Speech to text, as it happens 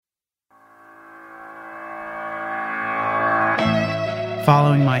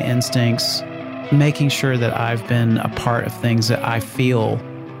following my instincts, making sure that I've been a part of things that I feel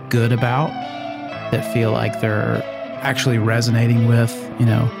good about, that feel like they're actually resonating with,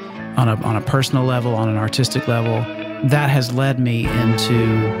 on a personal level, on an artistic level. That has led me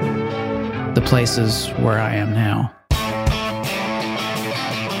into the places where I am now.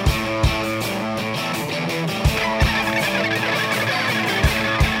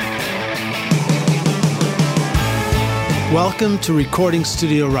 Welcome to Recording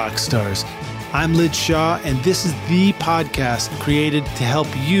Studio Rockstars. I'm Lid Shaw, and this is the podcast created to help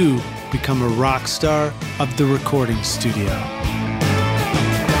you become a rock star of the recording studio.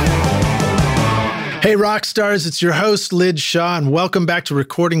 Hey rock stars, it's your host Lid Shaw, and welcome back to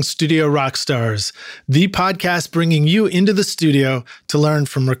Recording Studio Rockstars, the podcast bringing you into the studio to learn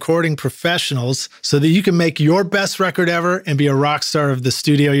from recording professionals so that you can make your best record ever and be a rock star of the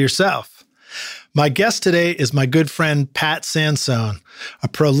studio yourself. My guest today is my good friend Pat Sansone, a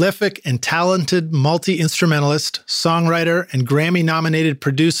prolific and talented multi-instrumentalist, songwriter, and Grammy-nominated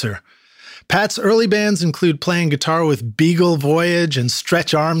producer. Pat's early bands include playing guitar with Beagle Voyage and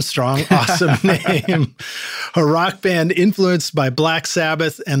Stretch Armstrong, awesome name, a rock band influenced by Black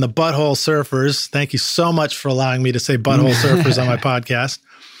Sabbath and the Butthole Surfers. Thank you so much for allowing me to say Butthole Surfers on my podcast.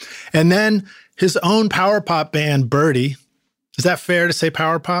 And then his own power pop band, Birdie. Is that fair to say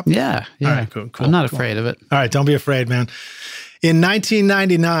power pop? Yeah. All right, cool. I'm not afraid of it. All right, don't be afraid, man. In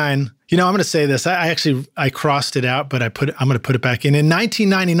 1999, I'm going to say this. I crossed it out, but I'm going to put it back in. In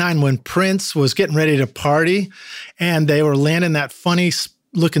 1999, when Prince was getting ready to party and they were landing that funny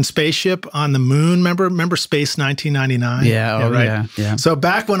looking spaceship on the moon. Remember Space 1999? Yeah, right. Yeah. So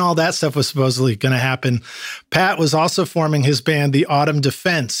back when all that stuff was supposedly going to happen, Pat was also forming his band, the Autumn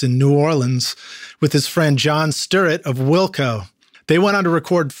Defense, in New Orleans with his friend John Sturrett of Wilco. They went on to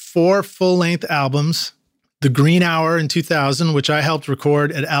record 4 full-length albums, The Green Hour in 2000, which I helped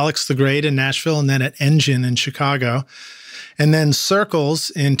record at Alex the Great in Nashville and then at Engine in Chicago, and then Circles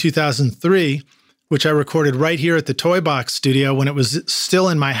in 2003, which I recorded right here at the Toy Box studio when it was still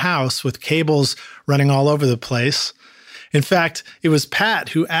in my house with cables running all over the place. In fact, it was Pat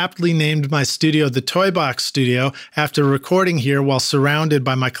who aptly named my studio the Toy Box Studio after recording here while surrounded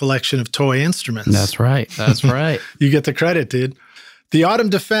by my collection of toy instruments. That's right. You get the credit, dude. The Autumn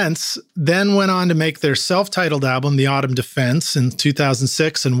Defense then went on to make their self-titled album, The Autumn Defense, in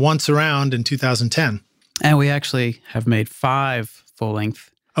 2006 and Once Around in 2010. And we actually have made 5 full-length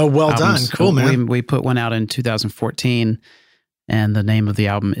Oh, well albums. done. Cool, man. We put one out in 2014, and the name of the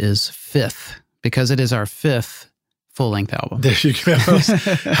album is Fifth, because it is our 5th full-length album. There you go.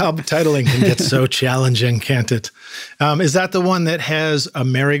 Album titling can get so challenging, can't it? Is that the one that has a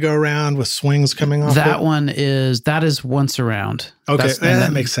merry-go-round with swings coming off that it? That is Once Around. Okay,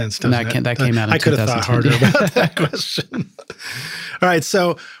 that makes sense, doesn't it? That came out in 2010. I could have thought harder about that question. All right,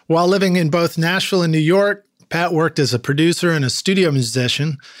 so while living in both Nashville and New York, Pat worked as a producer and a studio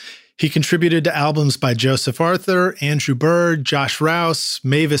musician. He contributed to albums by Joseph Arthur, Andrew Bird, Josh Rouse,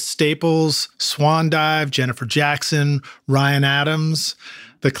 Mavis Staples, Swan Dive, Jennifer Jackson, Ryan Adams,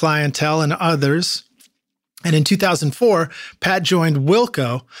 The Clientele, and others. And in 2004, Pat joined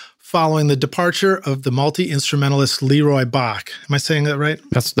Wilco following the departure of the multi-instrumentalist Leroy Bach. Am I saying that right?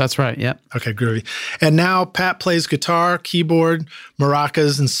 That's right, yeah. Okay, groovy. And now Pat plays guitar, keyboard,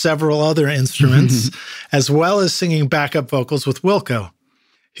 maracas, and several other instruments, as well as singing backup vocals with Wilco.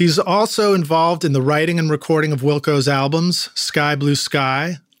 He's also involved in the writing and recording of Wilco's albums, Sky Blue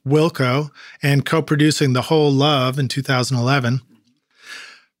Sky, Wilco, and co-producing The Whole Love in 2011.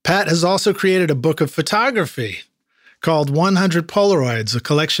 Pat has also created a book of photography called 100 Polaroids, a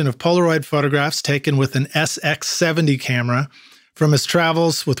collection of Polaroid photographs taken with an SX70 camera from his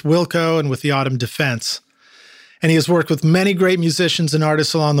travels with Wilco and with the Autumn Defense. And he has worked with many great musicians and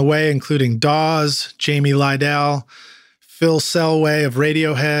artists along the way, including Dawes, Jamie Lydell, Phil Selway of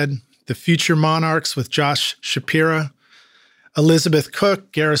Radiohead, the Future Monarchs with Josh Shapira, Elizabeth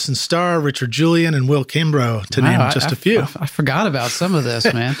Cook, Garrison Starr, Richard Julian, and Will Kimbrough, to name just a few. I forgot about some of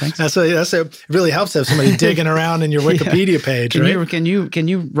this, man. Thanks. It really helps to have somebody digging around in your Wikipedia page, right? Can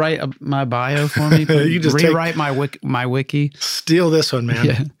you write my bio for me? You just rewrite my wiki. Steal this one, man.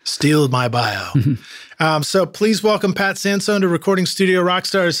 Yeah. Steal my bio. So please welcome Pat Sansone to Recording Studio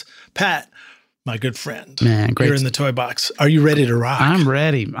Rockstars. Pat, my good friend. Man, great. You're in the Toy Box. Are you ready to rock? I'm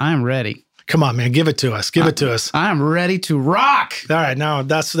ready. Come on, man. Give it to us. Give it to us. I'm ready to rock. All right. Now,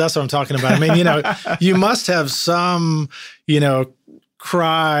 that's what I'm talking about. I mean, you must have some,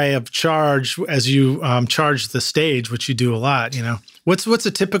 cry of charge as you charge the stage, which you do a lot, you know. What's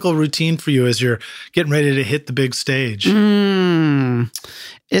a typical routine for you as you're getting ready to hit the big stage?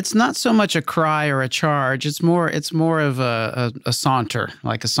 It's not so much a cry or a charge. It's more of a saunter,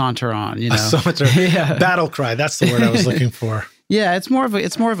 like a saunter on, you know. A saunter. Yeah. Battle cry. That's the word I was looking for. Yeah, it's more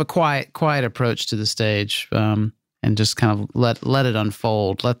of a quiet approach to the stage. And just kind of let it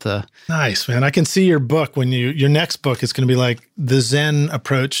unfold. Nice, man. I can see your book your next book is going to be like the Zen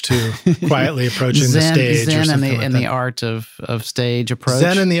approach to quietly approaching the stage. Zen or something and the art of stage approach.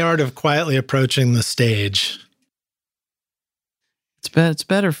 Zen and the art of quietly approaching the stage. It's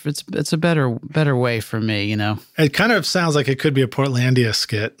better. It's a better way for me, you know. It kind of sounds like it could be a Portlandia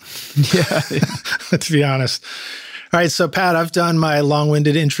skit. Yeah. To be honest. All right, so Pat, I've done my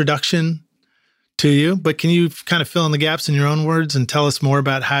long-winded introduction to you, but can you kind of fill in the gaps in your own words and tell us more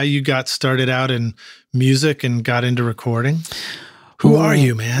about how you got started out in music and got into recording? Who are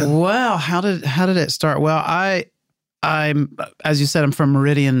you, man? Well, how did it start? Well, I'm as you said, I'm from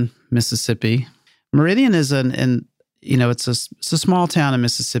Meridian, Mississippi. Meridian is it's a small town in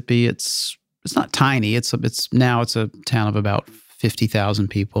Mississippi. It's not tiny. It's a town of about 50,000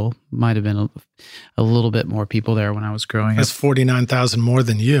 people. Might have been a little bit more people there when I was growing up. That's 49,000 more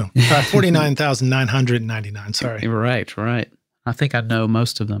than you. 49,999, sorry. Right. I think I know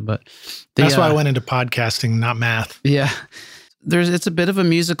most of them, but that's why I went into podcasting, not math. Yeah. It's a bit of a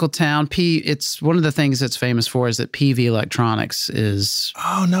musical town. It's one of the things it's famous for is that PV Electronics is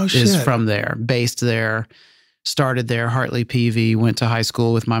from there, based there. Started there, Hartley PV, went to high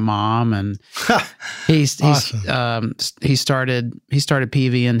school with my mom, and he started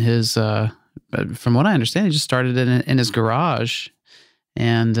PV in his. From what I understand, he just started it in his garage,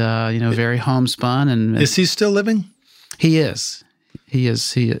 and very homespun. And is he still living? He is. He is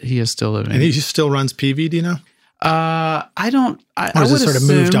still living. And he still runs PV. Do you know? I don't. I would assume, sort of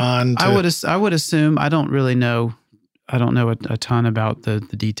moved on. I would assume. I don't really know. I don't know a ton about the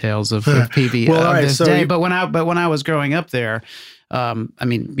details of PV this day. But when I was growing up there,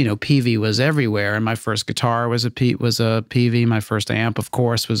 PV was everywhere, and my first guitar was a PV. My first amp, of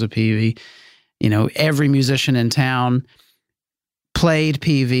course, was a PV. You know, every musician in town played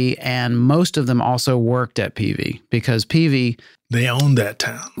PV, and most of them also worked at PV because PV. They owned that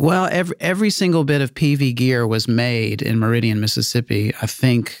town. Well, every single bit of PV gear was made in Meridian, Mississippi. I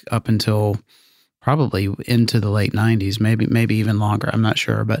think up until probably into the late 90s, maybe even longer. I'm not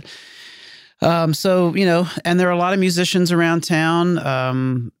sure. But and there are a lot of musicians around town.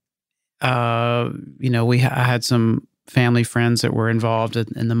 I had some family friends that were involved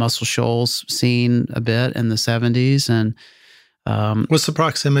in the Muscle Shoals scene a bit in the 70s. And what's the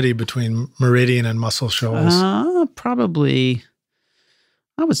proximity between Meridian and Muscle Shoals? I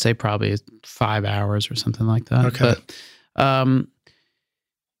would say probably 5 hours or something like that. Okay. But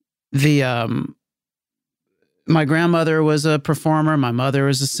my grandmother was a performer. My mother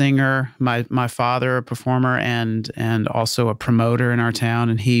was a singer. My father a performer and also a promoter in our town.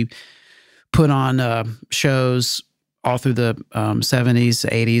 And he put on shows all through the 70s,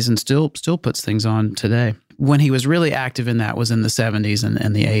 80s, and still puts things on today. When he was really active in that was in the 70s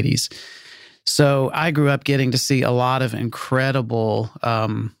and the 80s. So I grew up getting to see a lot of incredible,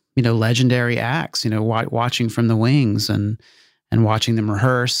 legendary acts. Watching from the wings and watching them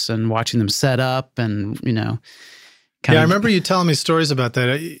rehearse and watching them set up and, I remember you telling me stories about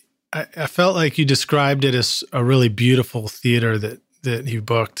that. I felt like you described it as a really beautiful theater that you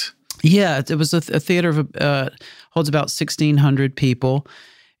booked. Yeah, it was a theater of holds about 1,600 people.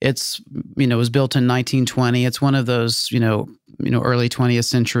 It's, it was built in 1920. It's one of those, early 20th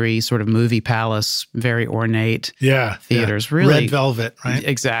century sort of movie palace, very ornate theaters. Yeah. Really, Red velvet, right?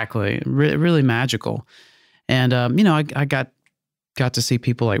 Exactly. Really magical. And, I got to see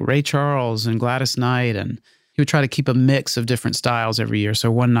people like Ray Charles and Gladys Knight, and he would try to keep a mix of different styles every year.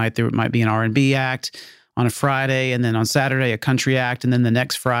 So one night there might be an R&B act on a Friday, and then on Saturday a country act, and then the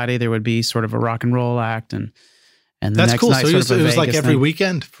next Friday there would be sort of a rock and roll act, and the that's next cool. night So it was like every thing.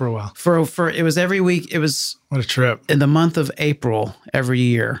 Weekend for a while. For it was every week. It was what a trip in the month of April every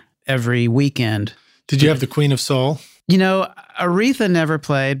year, every weekend. Did you have the Queen of Soul? Aretha never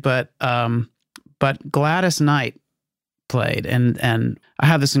played, but Gladys Knight played, and I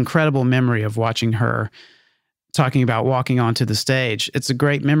have this incredible memory of watching her talking about walking onto the stage. It's a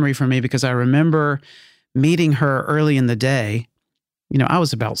great memory for me because I remember meeting her early in the day. I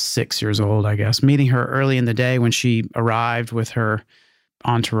was about 6 years old, I guess, meeting her early in the day when she arrived with her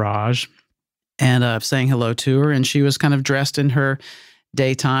entourage and saying hello to her. And she was kind of dressed in her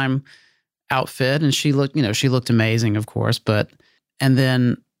daytime outfit, and she looked amazing, of course. And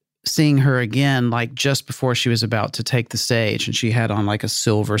then seeing her again, like just before she was about to take the stage, and she had on like a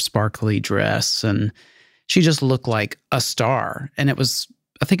silver sparkly dress, and she just looked like a star. And I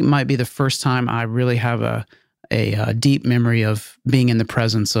think it might be the first time I really have a deep memory of being in the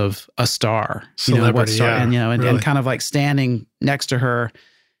presence of a star, celebrity, and really. and kind of like standing next to her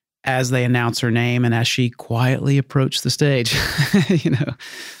as they announce her name and as she quietly approached the stage.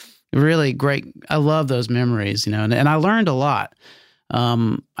 Really great. I love those memories, and I learned a lot.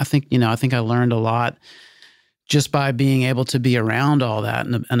 I think I learned a lot just by being able to be around all that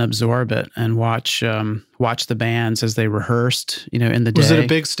and absorb it and watch the bands as they rehearsed, in the day. Was it a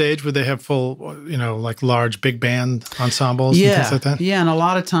big stage? Would they have full, like large big band ensembles and things like that? Yeah, and a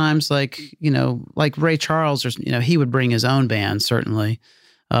lot of times, like Ray Charles, he would bring his own band, certainly.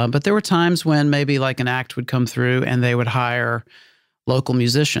 But there were times when maybe like an act would come through and they would hire local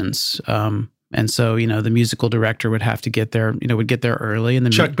musicians. And so, the musical director would have to get there, would get there early.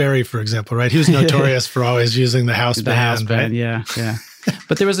 And Chuck Berry, for example, right? He was notorious for always using the house band. House band, right? yeah.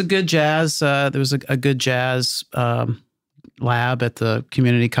 But there was a good jazz, a good jazz lab at the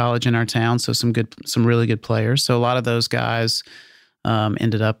community college in our town. So some really good players. So a lot of those guys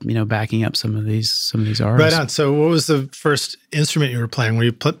ended up, backing up some of these artists. Right on. So what was the first instrument you were playing? Were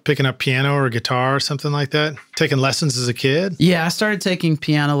you picking up piano or guitar or something like that? Taking lessons as a kid? Yeah, I started taking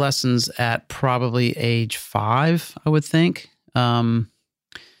piano lessons at probably age 5, I would think. And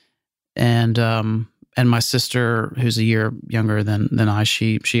my sister, who's a year younger than I,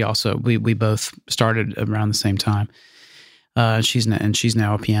 she also, we both started around the same time. She's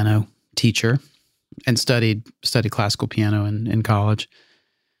now a piano teacher. And studied classical piano in college.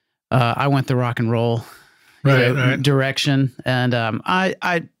 I went the rock and roll direction, and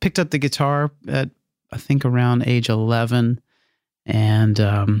I picked up the guitar at I think around age 11, and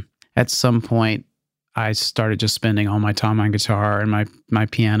at some point I started just spending all my time on guitar, and my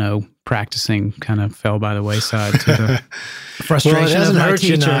piano practicing kind of fell by the wayside to the frustration well, it hasn't of my hurt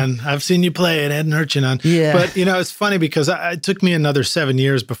teacher. You none. I've seen you play. It hadn't hurt you none. Yeah. But, it's funny because it took me another 7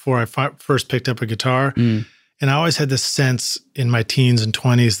 years before I first picked up a guitar. And I always had this sense in my teens and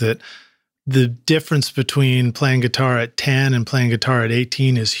 20s that the difference between playing guitar at 10 and playing guitar at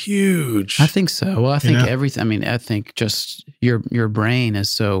 18 is huge. I think so. Well, I think everything, I think just your brain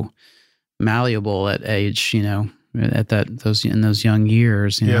is so malleable at age, at those young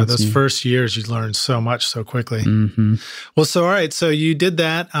years. Those first years, you learn so much so quickly. Mm-hmm. Well, so all right, so you did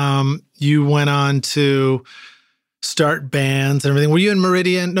that. You went on to start bands and everything. Were you in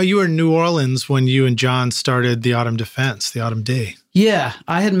Meridian? No, you were in New Orleans when you and John started the Autumn Defense, the Autumn D. Yeah,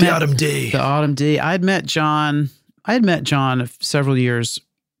 I had met the Autumn D. The Autumn D. I had met John several years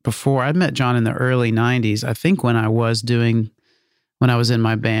before. I'd met John in the early 90s, I think, when I was in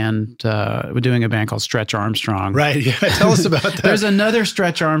my band, doing a band called Stretch Armstrong. Right, yeah. Tell us about that. There's another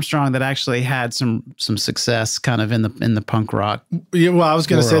Stretch Armstrong that actually had some success kind of in the punk rock. Yeah, well, I was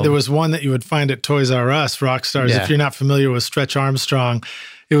going to say there was one that you would find at Toys R Us, Rockstars. Yeah. If you're not familiar with Stretch Armstrong,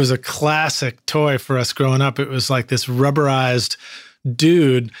 it was a classic toy for us growing up. It was like this rubberized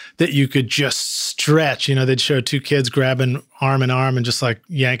dude that you could just stretch. They'd show two kids grabbing arm in arm and just like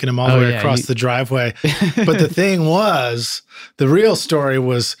yanking them all the way across the driveway. But the real story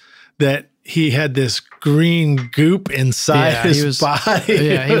was that he had this green goop inside his body.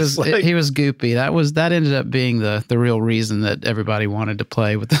 Yeah, he was goopy. That ended up being the real reason that everybody wanted to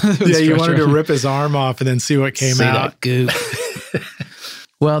play with the you wanted to rip his arm off and then see what came out. That goop.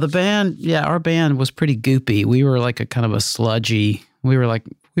 Well, our band was pretty goopy. We were like a kind of a sludgy. We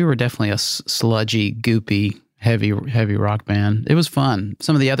were definitely a sludgy, goopy, heavy rock band. It was fun.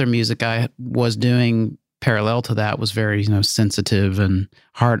 Some of the other music I was doing parallel to that was very, sensitive and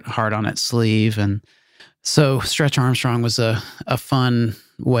hard on its sleeve. And so Stretch Armstrong was a fun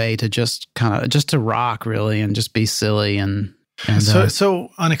way to just to rock really and just be silly and so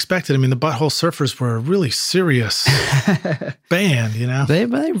unexpected. The Butthole Surfers were a really serious band,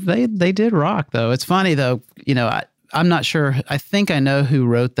 They did rock though. It's funny though, I'm not sure. I think I know who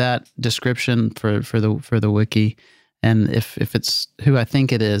wrote that description for the wiki. And if it's who I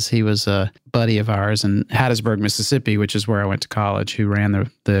think it is, he was a buddy of ours in Hattiesburg, Mississippi, which is where I went to college, who ran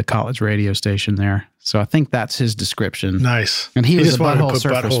the college radio station there. So I think that's his description. Nice. And he was just wanted to put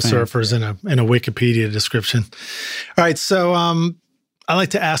Butthole Surfers in a Wikipedia description. All right, so I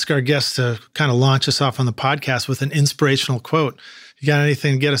like to ask our guests to kind of launch us off on the podcast with an inspirational quote. You got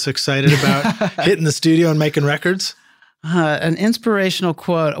anything to get us excited about hitting the studio and making records? An inspirational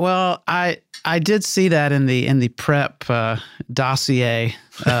quote. Well, I did see that in the prep dossier,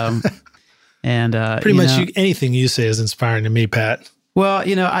 and pretty much anything you say is inspiring to me, Pat. Well,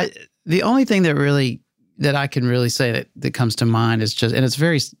 the only thing that I can really say that comes to mind is just, and it's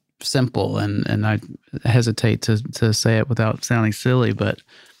very simple, and I hesitate to say it without sounding silly, but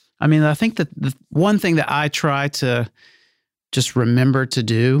I mean, I think that the one thing that I try to just remember to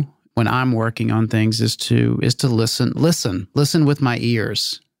do when I'm working on things is to listen with my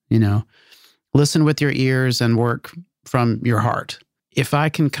ears, listen with your ears and work from your heart. If I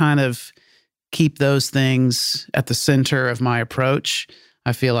can kind of keep those things at the center of my approach,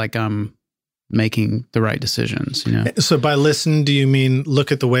 I feel like I'm making the right decisions, So by listen, do you mean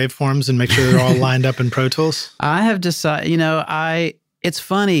look at the waveforms and make sure they're all lined up in Pro Tools? I have decided, it's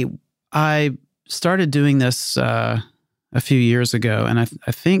funny. I started doing this a few years ago, and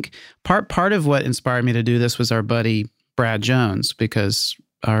I think part of what inspired me to do this was our buddy Brad Jones, because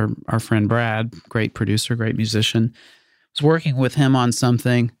our friend Brad, great producer, great musician, was working with him on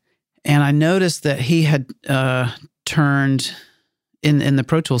something, and I noticed that he had turned in the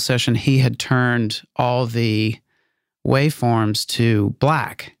Pro Tools session, he had turned all the waveforms to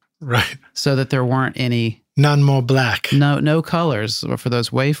black, right? So that there weren't any none more black, no colors for those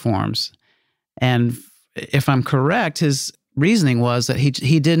waveforms, and if I'm correct, his reasoning was that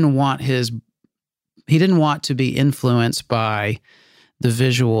he didn't want to be influenced by the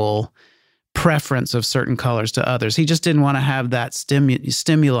visual preference of certain colors to others. He just didn't want to have that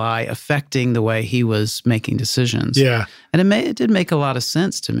stimuli affecting the way he was making decisions. Yeah, and it did make a lot of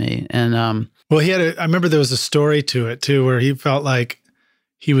sense to me. And well, I remember there was a story to it too, where he felt like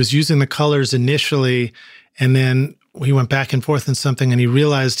he was using the colors initially, and then he went back and forth in something, and he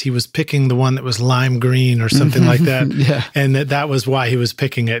realized he was picking the one that was lime green or something like that. Yeah. And that was why he was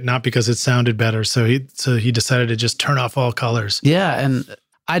picking it, not because it sounded better. So he decided to just turn off all colors. Yeah, and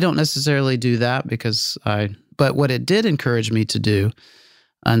I don't necessarily do that but what it did encourage me to do,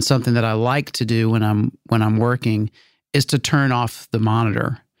 and something that I like to do when I'm working, is to turn off the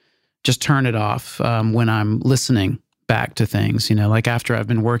monitor. Just turn it off when I'm listening back to things, like after I've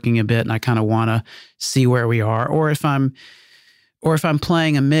been working a bit and I kind of want to see where we are, or if I'm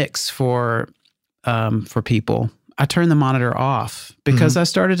playing a mix for people, I turn the monitor off, because I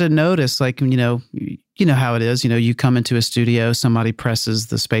started to notice, like, you know how it is, you come into a studio, somebody presses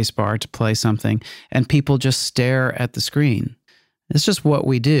the space bar to play something, and people just stare at the screen. It's just what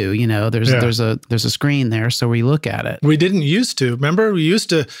we do, there's a screen there, so we look at it. We didn't used to. Remember, we used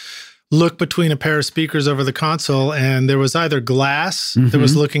to look between a pair of speakers over the console, and there was either glass that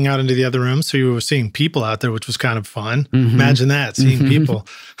was looking out into the other room, so you were seeing people out there, which was kind of fun. Imagine that, seeing people.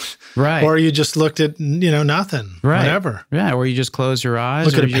 Right. Or you just looked at, nothing, whatever. Yeah, or you just close your eyes.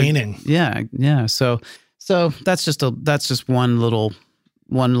 Look at a painting. Yeah. So that's just one little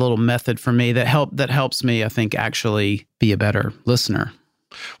method for me that helps me, I think, actually be a better listener.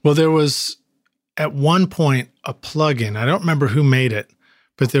 Well, there was at one point a plugin. I don't remember who made it,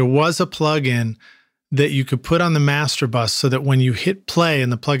 but there was a plugin that you could put on the master bus so that when you hit play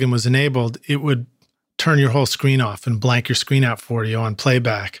and the plugin was enabled, it would turn your whole screen off and blank your screen out for you on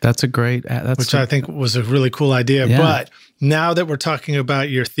playback. That's a great... I think was a really cool idea. Yeah. But now that we're talking about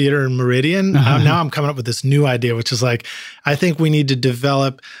your theater in Meridian, now I'm coming up with this new idea, which is like, I think we need to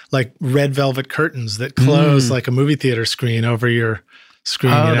develop like red velvet curtains that close like a movie theater screen over your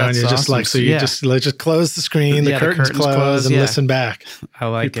screen, and you're just awesome. Like, so you just close the screen, the curtains close, and listen back. I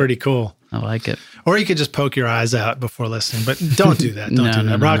like it. Pretty cool. I like it. Or you could just poke your eyes out before listening, but don't do that. Don't do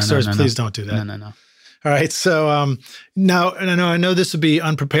that. Rock stars, please don't do that. No. All right. So now, and I know this would be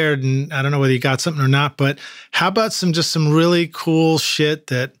unprepared, and I don't know whether you got something or not, but how about some really cool shit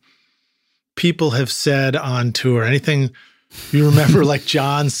that people have said on tour? Anything you remember, like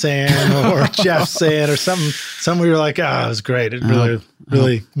John saying or Jeff saying, or something where you're like, it was great. It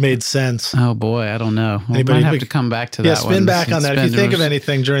really made sense. Oh boy, I don't know. We might have to come back to that. Yeah, spin back on that. If you think of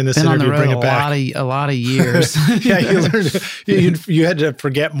anything during this interview, bring it back. A lot of years. Yeah, you learned. You had to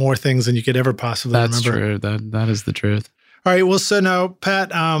forget more things than you could ever possibly remember. That's true. That is the truth. All right. Well, so now,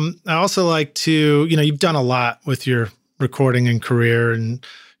 Pat, I also like to, you've done a lot with your recording and career, and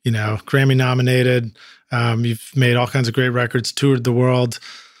Grammy nominated. You've made all kinds of great records, toured the world.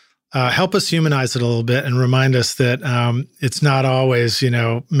 Help us humanize it a little bit and remind us that it's not always,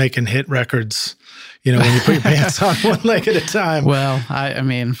 making hit records, when you put your pants on one leg at a time. Well, I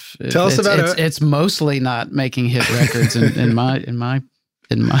mean, tell us about it. It's mostly not making hit records in my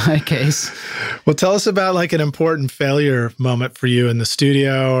case. Well, tell us about like an important failure moment for you in the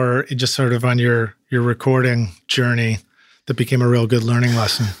studio, or just sort of on your recording journey that became a real good learning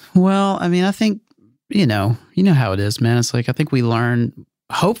lesson. Well, I mean, I think, you know how it is, man. It's like, I think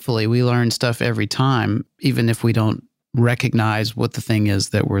hopefully we learn stuff every time, even if we don't recognize what the thing is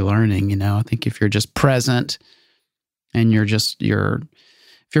that we're learning. I think if you're just present and you're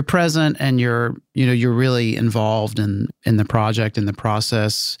you're present and you're really involved in the project, in the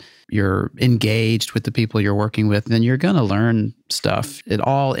process, you're engaged with the people you're working with, then you're going to learn stuff. It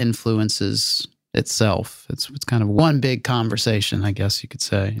all influences itself. It's kind of one big conversation, I guess you could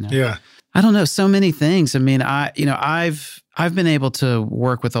say. Yeah. I don't know, so many things. I mean, I've been able to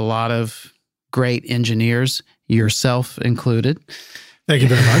work with a lot of great engineers, yourself included. Thank you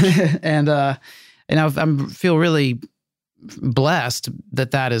very much. and I feel really blessed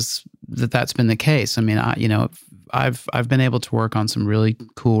that's been the case. I mean, I've been able to work on some really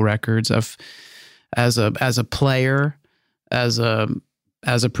cool records. As a player, as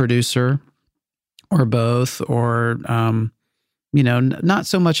a producer, or both, or not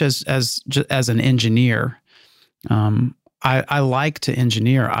so much as an engineer. I like to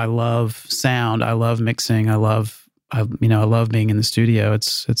engineer. I love sound. I love mixing. I love being in the studio.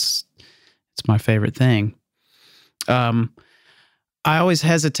 It's my favorite thing. I always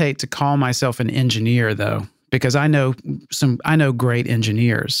hesitate to call myself an engineer, though, because I know great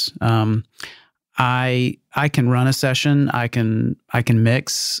engineers. I can run a session. I can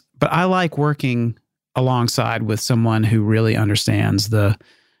mix, but I like working alongside with someone who really understands the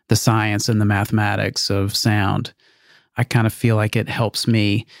science and the mathematics of sound. I kind of feel like it helps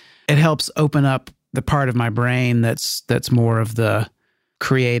me. It helps open up the part of my brain that's more of the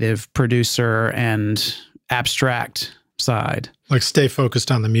creative producer and abstract side. Like stay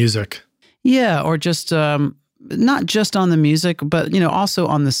focused on the music. Yeah, or just not just on the music, but also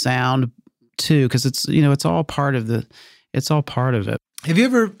on the sound too, because it's all part of it. Have you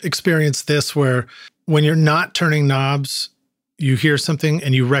ever experienced this where when you're not turning knobs, you hear something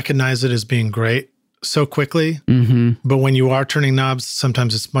and you recognize it as being great so quickly, but when you are turning knobs,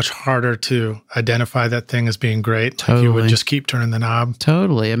 sometimes it's much harder to identify that thing as being great. Totally. Like you would just keep turning the knob.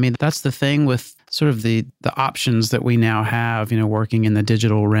 Totally. I mean, that's the thing with sort of the options that we now have, working in the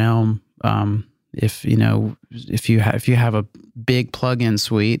digital realm. If you have a big plugin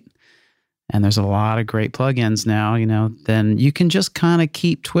suite, and there's a lot of great plugins now, then you can just kind of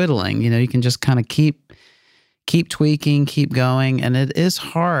keep twiddling. You can just kind of keep tweaking, keep going, and it is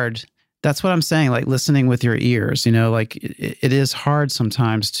hard. That's what I'm saying, like listening with your ears, like it is hard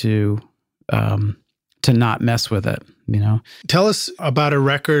sometimes to not mess with it, Tell us about a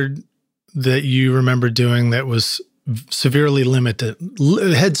record that you remember doing that was severely limited,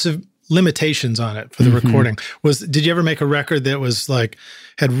 had limitations on it for the recording. Did you ever make a record that was like,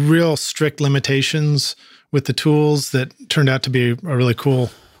 had real strict limitations with the tools that turned out to be a really cool?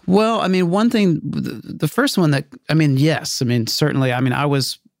 Well, I mean, one thing, the first one yes. I mean, certainly, I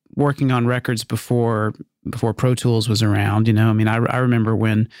was working on records before Pro Tools was around, I mean, I remember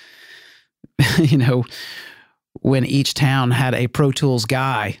when, when each town had a Pro Tools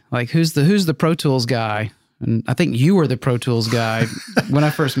guy, like who's the Pro Tools guy? And I think you were the Pro Tools guy when I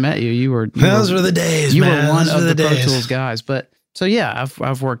first met you. Those were the days. You were one of the Pro Tools guys. But so yeah,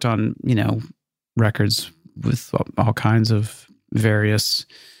 I've worked on records with all kinds of various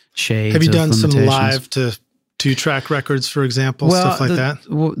shades. Have you done some limitations. live to 2-track records, for example, stuff like that?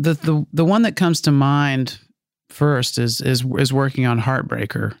 The one that comes to mind first is working on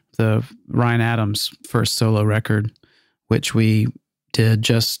Heartbreaker, the Ryan Adams' first solo record, which we did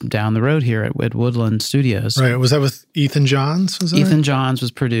just down the road here at Woodland Studios. Right. Was that with Ethan Johns? Ethan Johns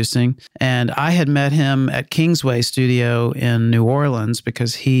was producing. And I had met him at Kingsway Studio in New Orleans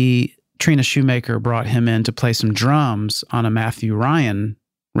because Trina Shoemaker brought him in to play some drums on a Matthew Ryan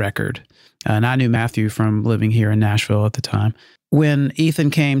record. And I knew Matthew from living here in Nashville at the time. When Ethan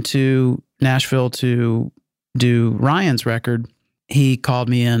came to Nashville to do Ryan's record, he called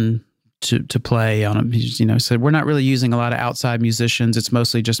me in to play on him. He said, we're not really using a lot of outside musicians. It's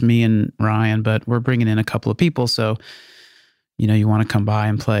mostly just me and Ryan, but we're bringing in a couple of people. So, you want to come by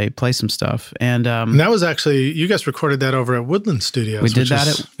and play some stuff. And that was actually, you guys recorded that over at Woodland Studios. We did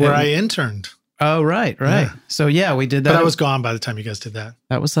that where I interned. Oh, right. Yeah. So yeah, we did that. But I was gone by the time you guys did that.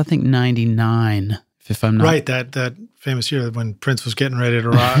 That was, I think, 99, if I'm not... Right, that famous year when Prince was getting ready to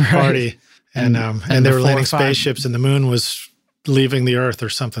party. And they were landing spaceships and the moon was leaving the earth or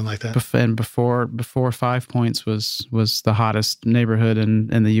something like that. And before 5 Points was the hottest neighborhood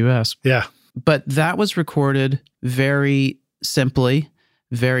in the U.S. Yeah. But that was recorded very simply,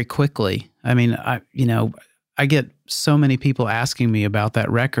 very quickly. I mean, I get so many people asking me about that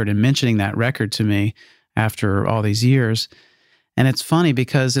record and mentioning that record to me after all these years. And it's funny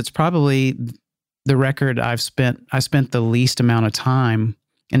because it's probably the record I spent the least amount of time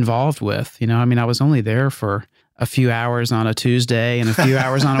involved with. I was only there for a few hours on a Tuesday and a few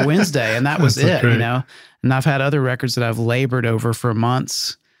hours on a Wednesday, and that was it, great. And I've had other records that I've labored over for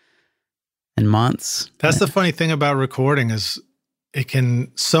months and months. That's the funny thing about recording is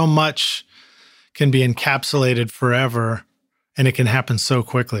so much can be encapsulated forever, and it can happen so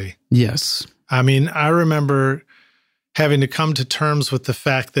quickly. Yes. I mean, I remember having to come to terms with the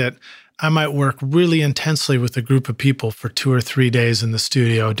fact that I might work really intensely with a group of people for 2 or 3 days in the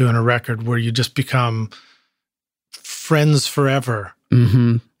studio doing a record where you just become friends forever.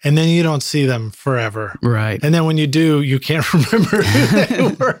 Mm-hmm. And then you don't see them forever. Right. And then when you do, you can't remember who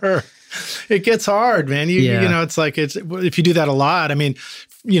they were. It gets hard, man. You know, it's like, if you do that a lot, I mean,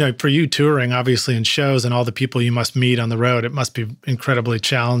 you know, for you touring, obviously, in shows and all the people you must meet on the road, it must be incredibly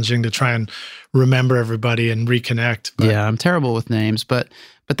challenging to try and remember everybody and reconnect. But. Yeah, I'm terrible with names, but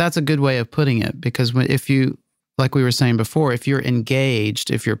that's a good way of putting it, because if you, like we were saying before, if you're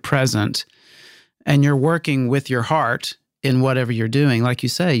engaged, if you're present, and you're working with your heart in whatever you're doing, like you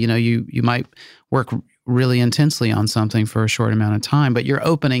say, you know, you might work really intensely on something for a short amount of time, but you're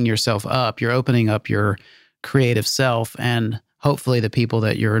opening yourself up. You're opening up your creative self, and hopefully the people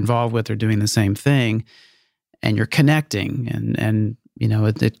that you're involved with are doing the same thing, and you're connecting, and you know,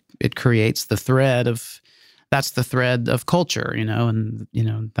 it creates the thread of, that's the thread of culture, you know, and you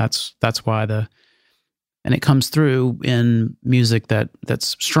know, that's why and it comes through in music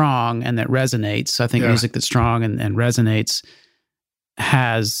that's strong and that resonates. I think music that's strong and resonates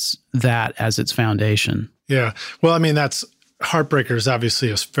has that as its foundation. Yeah. Well, I mean, Heartbreaker is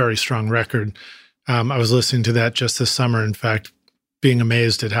obviously a very strong record. I was listening to that just this summer, in fact, being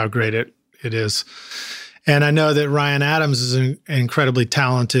amazed at how great it is. And I know that Ryan Adams is an incredibly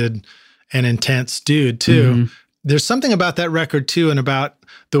talented and intense dude too. Mm-hmm. There's something about that record too, and about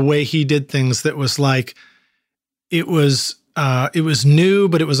the way he did things that was like, it was new,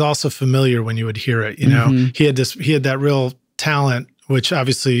 but it was also familiar when you would hear it. You know, mm-hmm. he had that real talent, which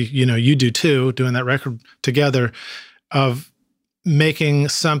obviously, you know, you do too, doing that record together, of making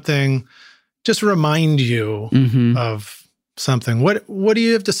something just remind you mm-hmm. of something. What do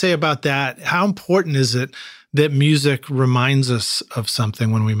you have to say about that? How important is it that music reminds us of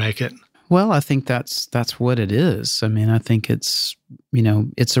something when we make it? Well, I think that's what it is. I mean, I think it's, you know,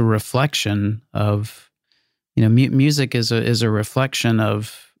 it's a reflection of, you know, music is a reflection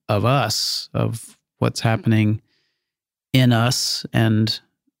of us, of what's happening in us, and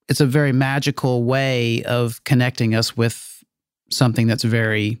it's a very magical way of connecting us with something that's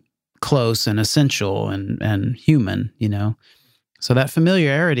very close and essential and human, you know. So that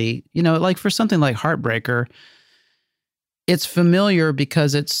familiarity, you know, like for something like Heartbreaker, it's familiar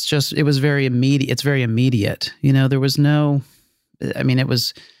because it was very immediate. It's very immediate. You know, there was no, I mean,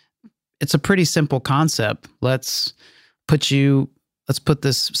 it's a pretty simple concept. Let's put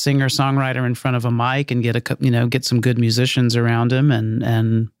this singer-songwriter in front of a mic and get some good musicians around him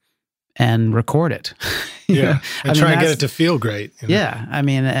and record it. Yeah. And try and get it to feel great. You know? Yeah. I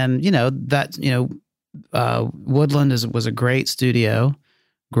mean, and you know, that, you know, Woodland was a great studio,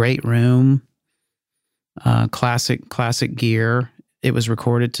 great room, classic gear. It was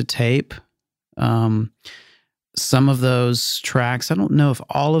recorded to tape. Some of those tracks, I don't know if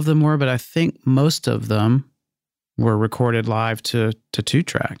all of them were, but I think most of them were recorded live to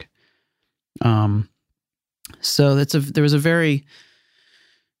 2-track. So there was a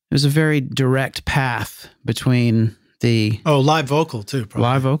very direct path between the live vocal too. Probably.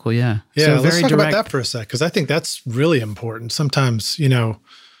 Live vocal, yeah. Yeah, so let's talk about that for a sec, because I think that's really important. Sometimes, you know,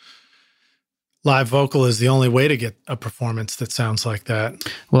 live vocal is the only way to get a performance that sounds like that.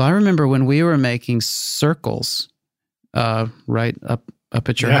 Well, I remember when we were making Circles, right up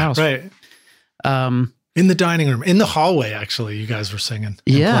at your house, right? In the dining room, in the hallway, actually, you guys were singing.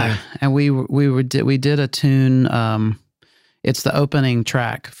 Yeah, and we did a tune. It's the opening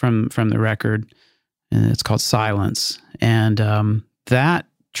track from the record, and it's called Silence. And that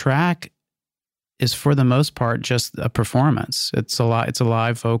track is, for the most part, just a performance. It's a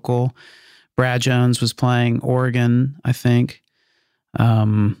live vocal. Brad Jones was playing organ, I think.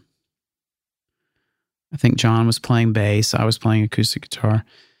 I think John was playing bass. I was playing acoustic guitar.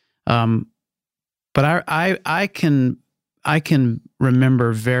 But I can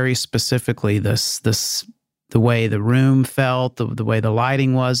remember very specifically the way the room felt, the way the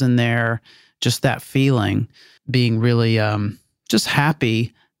lighting was in there, just that feeling, being really just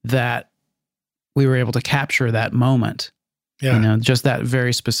happy that we were able to capture that moment. Yeah. You know, just that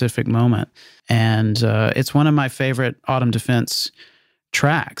very specific moment. And it's one of my favorite Autumn Defense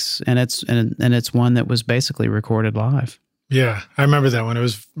tracks, and it's one that was basically recorded live. Yeah, I remember that one. It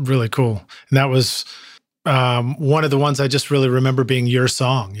was really cool. And that was one of the ones I just really remember being your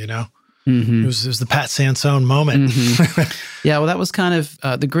song, you know? Mm-hmm. It was the Pat Sansone moment. Mm-hmm. Yeah, well, that was kind of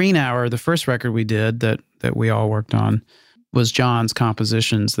the Green Hour, the first record we did that we all worked on, was John's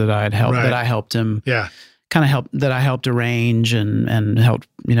compositions that I helped him kind of helped arrange and helped,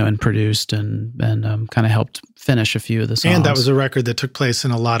 and produced and kind of helped finish a few of the songs. And that was a record that took place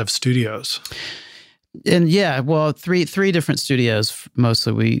in a lot of studios. And yeah, well, three different studios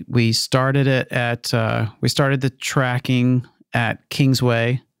mostly. We started it at we started the tracking at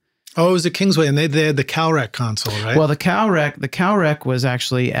Kingsway. Oh, it was at Kingsway, and they had the CalRec console, right? Well, the CalRec was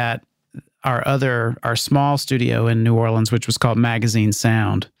actually at our small studio in New Orleans, which was called Magazine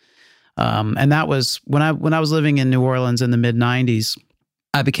Sound. And that was when I was living in New Orleans in the mid-90s,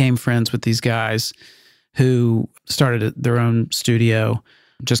 I became friends with these guys who started their own studio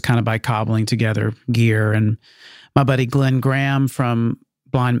just kind of by cobbling together gear. And my buddy Glenn Graham from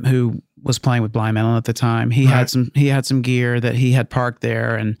who was playing with Blind Melon at the time, he had some gear that he had parked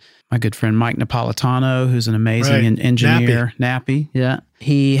there. And my good friend Mike Napolitano, who's an amazing engineer, Nappy, yeah,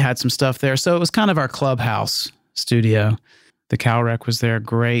 he had some stuff there. So it was kind of our clubhouse studio. The CalRec was there,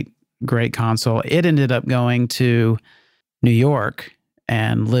 great console. It ended up going to New York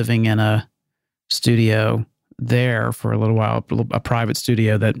and living in a studio there for a little while, a private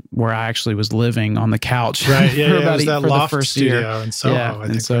studio where I actually was living on the couch. Right, yeah, it was that loft studio in Soho.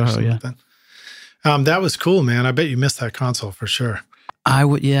 In Soho, yeah. That was cool, man. I bet you missed that console for sure. I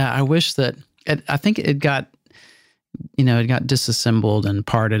wish that. I think it got. It got disassembled and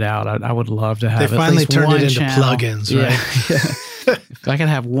parted out. I would love to have. They finally turned it into channel. plugins, right? Yeah. If I could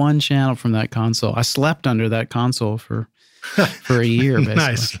have one channel from that console, I slept under that console for a year. Basically.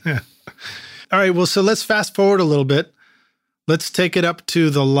 Nice. Yeah. All right. Well, so let's fast forward a little bit. Let's take it up to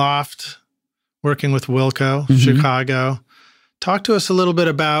the loft, working with Wilco, Chicago. Talk to us a little bit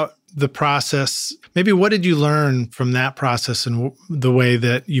about the process. Maybe what did you learn from that process and the way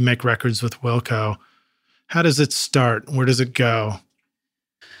that you make records with Wilco? How does it start? Where does it go?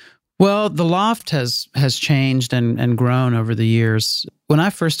 Well, the loft has changed and grown over the years. When I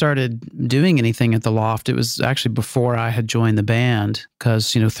first started doing anything at the loft, it was actually before I had joined the band,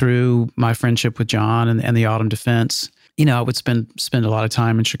 because through my friendship with John and the Autumn Defense, I would spend a lot of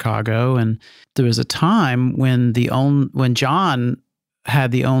time in Chicago. And there was a time when John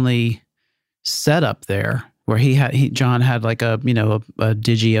had the only setup there, where John had like a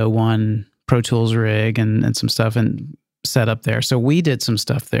Digi 01 Pro Tools rig and some stuff and set up there. So we did some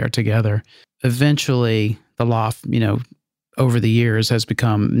stuff there together. Eventually, the loft, over the years has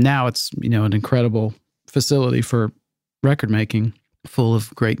become, now it's, an incredible facility for record making, full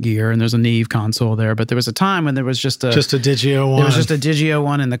of great gear. And there's a Neve console there. But there was a time when there was just a Digi 01. There was just a Digi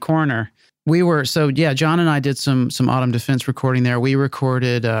 01 in the corner. John and I did some Autumn Defense recording there. We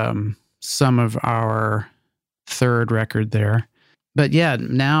recorded some of our third record there. But yeah,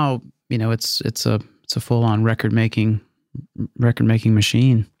 now, it's a full-on record making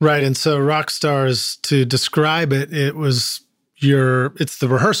machine. Right. And so Rockstars, to describe it, it's the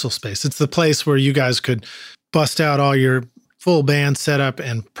rehearsal space. It's the place where you guys could bust out all your full band setup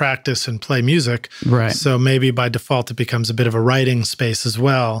and practice and play music. Right. So maybe by default it becomes a bit of a writing space as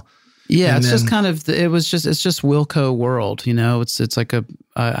well. Yeah, it's just Wilco world, It's like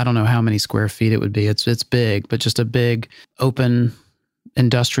I don't know how many square feet it would be. It's big, but just a big open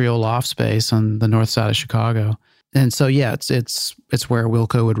industrial loft space on the north side of Chicago. And so yeah, it's where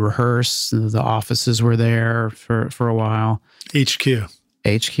Wilco would rehearse. The offices were there for a while. HQ,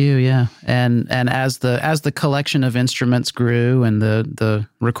 yeah. And as the collection of instruments grew and the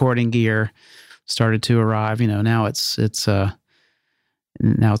recording gear started to arrive, now it's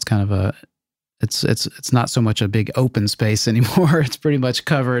kind of it's not so much a big open space anymore. It's pretty much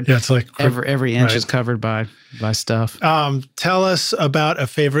covered. Yeah, it's like every inch is covered by stuff. Tell us about a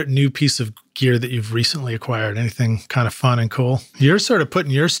favorite new piece of gear that you've recently acquired. Anything kind of fun and cool? You're sort of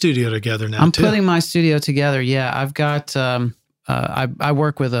putting your studio together now. I'm putting my studio together. Yeah, I've got. I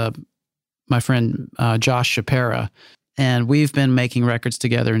work with my friend Josh Shapira, and we've been making records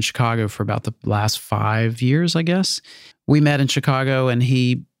together in Chicago for about the last 5 years, I guess. We met in Chicago, and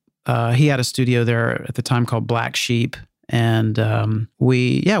he had a studio there at the time called Black Sheep, and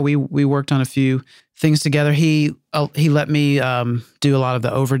we worked on a few things together. He let me do a lot of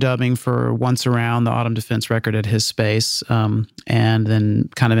the overdubbing for Once Around, the Autumn Defense record, at his space, and then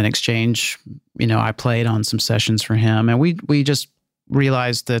kind of in exchange, I played on some sessions for him, and we just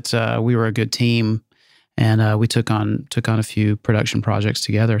realized that we were a good team. And we took on a few production projects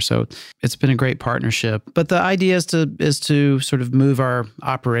together. So it's been a great partnership. But the idea is to sort of move our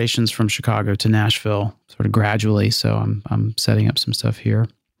operations from Chicago to Nashville sort of gradually. So I'm setting up some stuff here.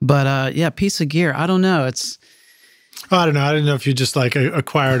 But piece of gear. I don't know. I don't know. I didn't know if you just like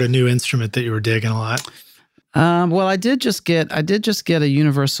acquired a new instrument that you were digging a lot. Well, I did just get a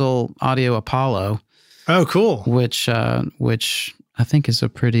Universal Audio Apollo. Oh, cool. Which I think is a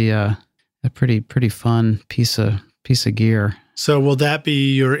pretty a pretty fun piece of gear. So will that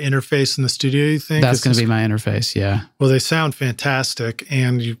be your interface in the studio, you think? That's going to be my interface, yeah. Well, they sound fantastic,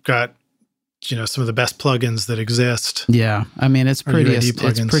 and you've got, some of the best plugins that exist. Yeah. I mean, it's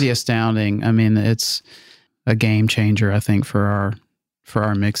pretty astounding. I mean, it's a game changer, I think, for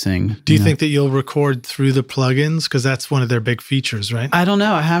our mixing. Do you think that you'll record through the plugins? Because that's one of their big features, right? I don't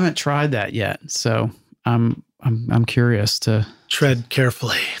know. I haven't tried that yet. So I'm curious to tread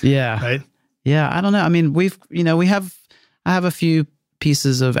carefully. Yeah. Right? Yeah. I don't know. I mean, I have a few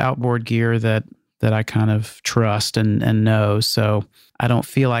pieces of outboard gear that I kind of trust and know. So I don't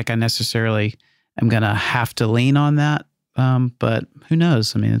feel like I necessarily am going to have to lean on that. But who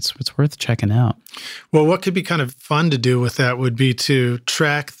knows? I mean, it's worth checking out. Well, what could be kind of fun to do with that would be to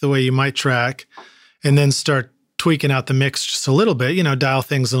track the way you might track and then start tweaking out the mix just a little bit, dial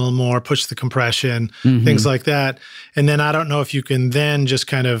things a little more, push the compression, things like that. And then I don't know if you can then just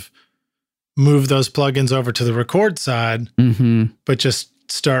kind of move those plugins over to the record side, but just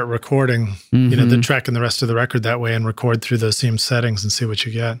start recording, tracking the rest of the record that way and record through those same settings and see what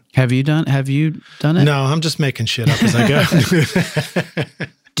you get. Have you done it? No, I'm just making shit up as I go.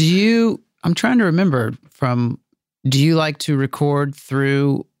 I'm trying to remember do you like to record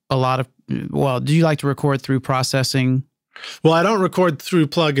through do you like to record through processing? Well, I don't record through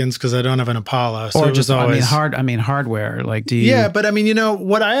plugins because I don't have an Apollo. So or just, hardware. Like, do you? Yeah, but I mean,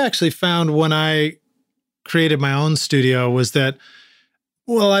 what I actually found when I created my own studio was that,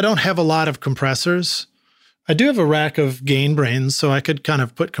 well, I don't have a lot of compressors. I do have a rack of gain brains, so I could kind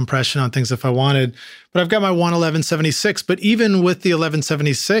of put compression on things if I wanted. But I've got my 1176. But even with the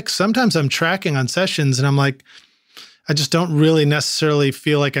 1176, sometimes I'm tracking on sessions and I'm like, I just don't really necessarily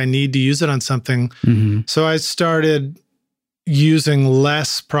feel like I need to use it on something. So I started using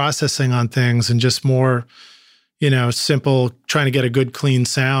less processing on things and just more, simple, trying to get a good clean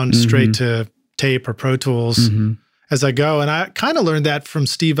sound straight to tape or Pro Tools as I go. And I kind of learned that from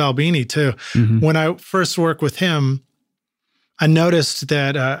Steve Albini too. When I first worked with him, I noticed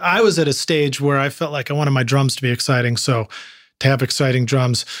that I was at a stage where I felt like I wanted my drums to be exciting. So to have exciting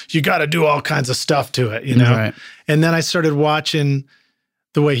drums, you got to do all kinds of stuff to it, Right. And then I started watching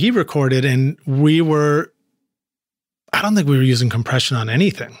the way he recorded, and I don't think we were using compression on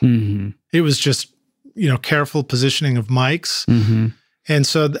anything. It was just, careful positioning of mics. And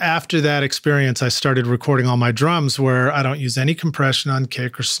so after that experience, I started recording all my drums where I don't use any compression on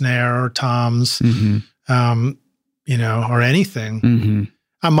kick or snare or toms, or anything.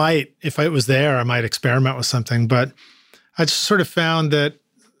 I might, if it was there, I might experiment with something, but I just sort of found that,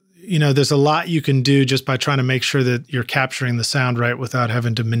 there's a lot you can do just by trying to make sure that you're capturing the sound right without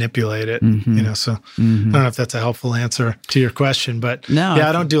having to manipulate it, so I don't know if that's a helpful answer to your question, but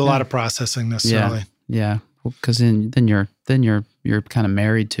I don't do a lot of processing necessarily. Yeah. Because then you're kind of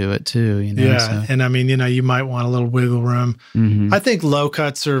married to it too, Yeah, so. And I mean, you might want a little wiggle room. I think low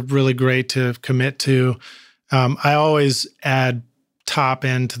cuts are really great to commit to. I always add top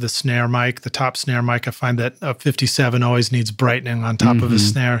end to the snare mic. The top snare mic, I find that a 57 always needs brightening on top of a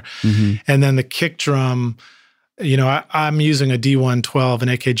snare. And then the kick drum, I'm using a D112, an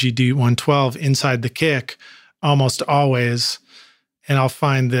AKG D112 inside the kick almost always, and I'll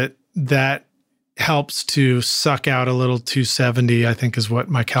find that helps to suck out a little 270, I think is what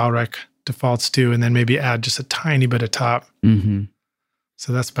my CalRec defaults to, and then maybe add just a tiny bit of top.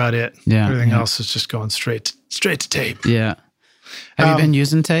 So that's about it. Yeah, everything else is just going straight to tape. Yeah. Have you been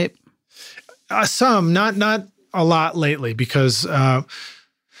using tape? Some, not a lot lately, because the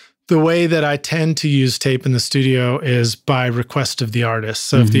way that I tend to use tape in the studio is by request of the artist.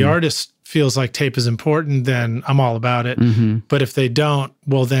 So if the artist feels like tape is important, then I'm all about it. But if they don't,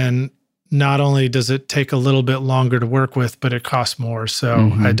 well, then not only does it take a little bit longer to work with, but it costs more.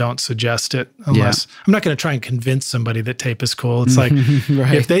 So I don't suggest it unless I'm not going to try and convince somebody that tape is cool. It's like,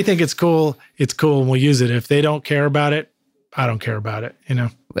 right. If they think it's cool and we'll use it. If they don't care about it, I don't care about it,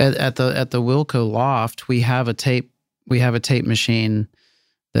 At the Wilco loft, we have a tape machine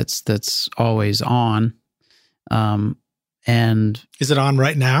that's always on. And is it on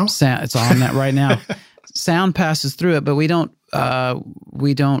right now? It's on that right now. Sound passes through it, but we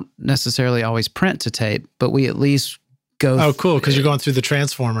don't necessarily always print to tape, but we at least go. Oh, cool. Because you're going through the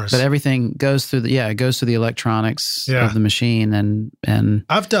transformers. But everything goes through it goes through the electronics of the machine. And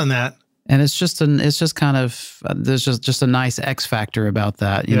I've done that. And it's just kind of, there's just a nice X factor about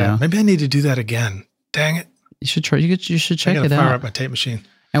that, you know? Maybe I need to do that again. Dang it. You should try, you should check it out. Fire up my tape machine.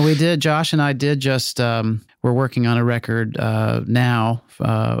 And Josh and I did just, we're working on a record now,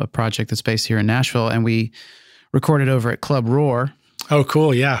 a project that's based here in Nashville, and we recorded over at Club Roar. Oh,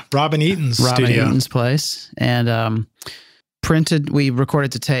 cool. Yeah. Robin Eaton's studio. Robin Eaton's place. And we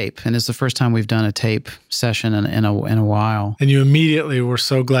recorded to tape, and it's the first time we've done a tape session in a while. And you immediately were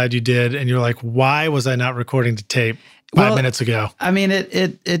so glad you did, and you're like, why was I not recording to tape 5 minutes ago? I mean,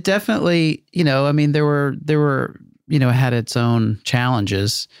 it definitely, I mean, there were, it had its own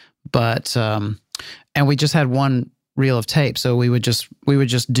challenges, but, and we just had one reel of tape. So we would just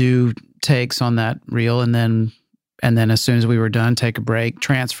do takes on that reel, and then as soon as we were done, take a break,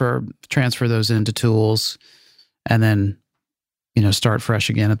 transfer those into tools, and then, start fresh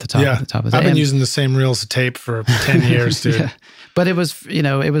again at the top. Yeah. At the top of the I've been using the same reels of tape for 10 years, dude. Yeah. But it was,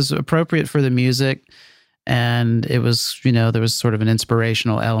 it was appropriate for the music, and it was, there was sort of an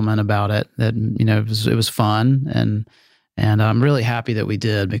inspirational element about it that, it was fun, and I'm really happy that we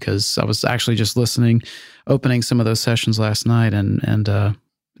did, because I was actually just opening some of those sessions last night, and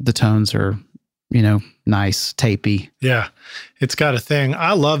the tones are, nice, tapey. Yeah, it's got a thing.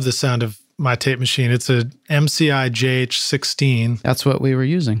 I love the sound of my tape machine. It's a MCI JH16. That's what we were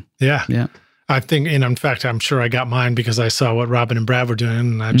using. Yeah. Yeah. I think, and in fact, I'm sure I got mine because I saw what Robin and Brad were doing,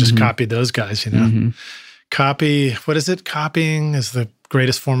 and I just copied those guys, What is it? Copying is the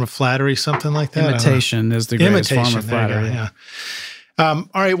greatest form of flattery, something like that? Imitation is the greatest form of flattery. Yeah. All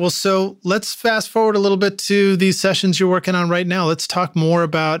right. Well, so let's fast forward a little bit to these sessions you're working on right now. Let's talk more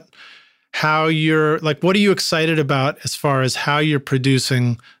about how what are you excited about as far as how you're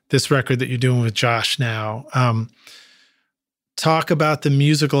producing this record that you're doing with Josh now? Talk about the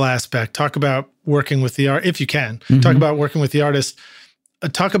musical aspect. Talk about working with the art, if you can. Talk about working with the artist.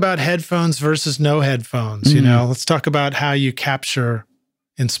 Talk about headphones versus no headphones. Let's talk about how you capture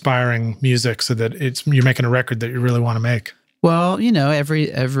inspiring music so that you're making a record that you really want to make. Well,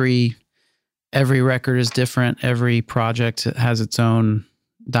 every record is different. Every project has its own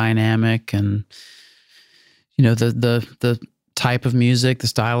dynamic, and the type of music, the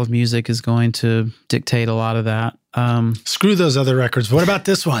style of music is going to dictate a lot of that. Screw those other records. What about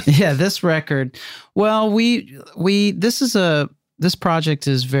this one? Yeah, this record. Well, this project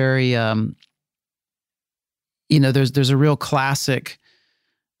is very, there's a real classic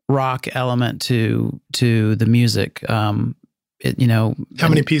rock element to the music. How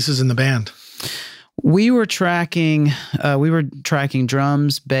many pieces in the band? We were tracking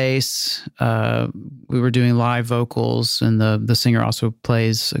drums, bass. We were doing live vocals, and the singer also would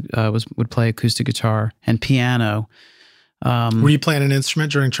play acoustic guitar and piano. Were you playing an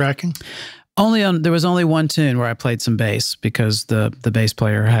instrument during tracking? There was only one tune where I played some bass, because the bass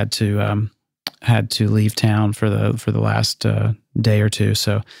player had to leave town for the last day or two.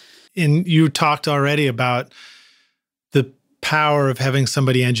 So, and you talked already about the power of having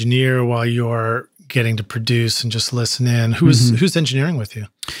somebody engineer while you're getting to produce and just listen in. Who's engineering with you?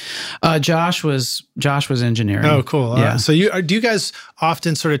 Josh was engineering. Oh, cool. Yeah. So do you guys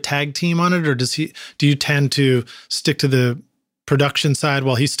often sort of tag team on it, or do you tend to stick to the production side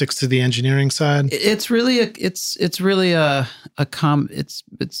while he sticks to the engineering side? It's really a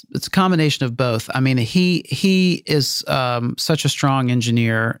combination of both. I mean, he is such a strong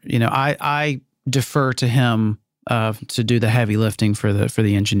engineer. I defer to him to do the heavy lifting for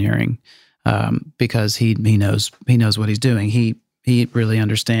the engineering, because he knows what he's doing. He really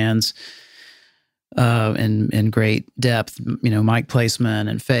understands in great depth, mic placement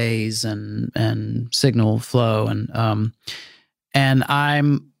and phase and signal flow, and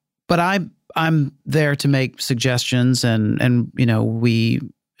I'm there to make suggestions, and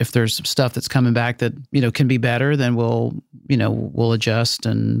if there's stuff that's coming back that can be better, then we'll adjust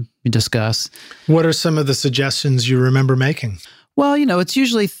and discuss. What are some of the suggestions you remember making? Well, it's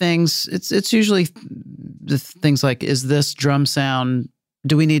usually things. It's usually the things like, is this drum sound?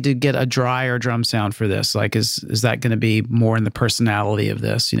 Do we need to get a drier drum sound for this? Like, is that going to be more in the personality of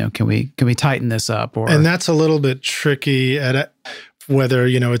this? Can we tighten this up? And that's a little bit tricky at whether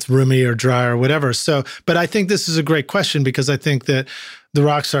it's roomy or dry or whatever. So, but I think this is a great question, because I think that the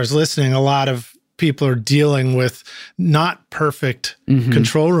rock stars listening, a lot of people are dealing with not perfect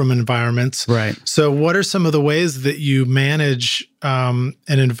control room environments. Right. So what are some of the ways that you manage an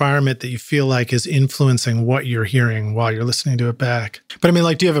environment that you feel like is influencing what you're hearing while you're listening to it back? But I mean,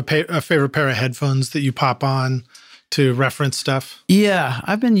 like, do you have a favorite pair of headphones that you pop on to reference stuff? Yeah,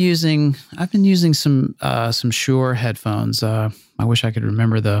 I've been using some Shure headphones. I wish I could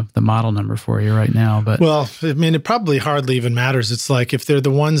remember the model number for you right now, but well, I mean, it probably hardly even matters. It's like, if they're the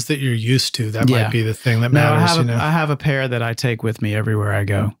ones that you're used to, that might be the thing that matters. I have a pair that I take with me everywhere I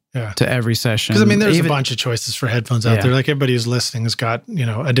go. Yeah. To every session. Because I mean, there's a bunch of choices for headphones out there. Like, everybody who's listening has got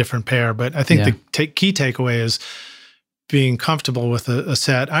a different pair, but I think the key takeaway is being comfortable with a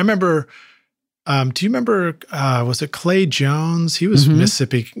set. I remember Do you remember, was it Clay Jones? He was a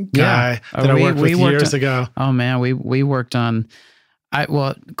Mississippi guy that I worked with years ago. Oh, man, we worked on,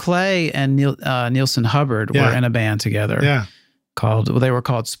 Clay and Nielsen Hubbard were in a band together. Yeah. They were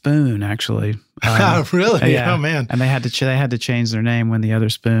called Spoon, actually. Really? Yeah. Oh, man. And they had to change their name when the other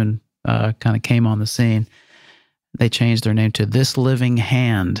Spoon kind of came on the scene. They changed their name to This Living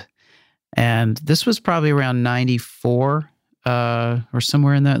Hand. And this was probably around 94 or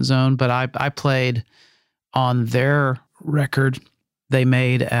somewhere in that zone. But I played on their record they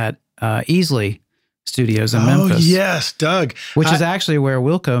made at Easley Studios in Memphis. Oh, yes, Doug. Which is actually where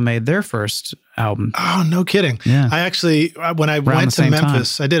Wilco made their first album. Oh, no kidding. Yeah. I actually, when I went to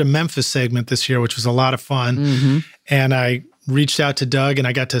Memphis, I did a Memphis segment this year, which was a lot of fun. And I reached out to Doug and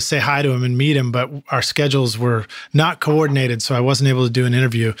I got to say hi to him and meet him, but our schedules were not coordinated, so I wasn't able to do an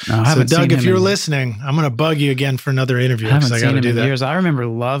interview. So Doug, if you're listening, I'm going to bug you again for another interview because I got to do that. Years. I remember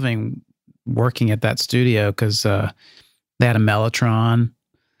loving working at that studio because they had a Mellotron,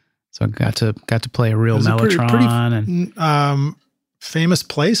 so I got to play a real Mellotron. Pretty famous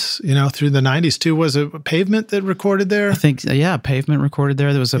place, through the 90s too. Was it Pavement that recorded there? I think, Pavement recorded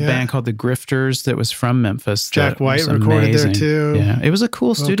there. There was a band called the Grifters that was from Memphis. Jack White recorded there too. Yeah, it was a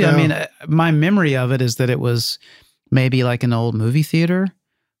cool studio. I mean, my memory of it is that it was maybe like an old movie theater,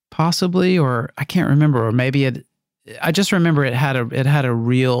 possibly, or I can't remember, or maybe I just remember it had a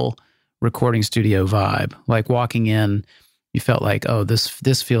real recording studio vibe. Like walking in, you felt like, oh,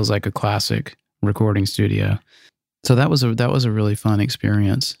 this feels like a classic recording studio. So that was a really fun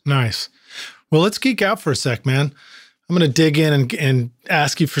experience. Nice. Well, let's geek out for a sec, man. I'm going to dig in and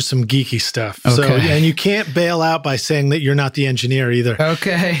ask you for some geeky stuff. Okay. So, and you can't bail out by saying that you're not the engineer either.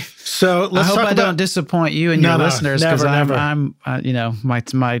 Okay. So I hope I don't disappoint you and your listeners, because I'm I don't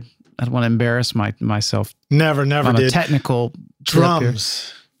want to embarrass myself. Never on did. A technical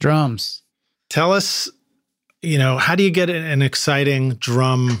drums. Tell us. How do you get an exciting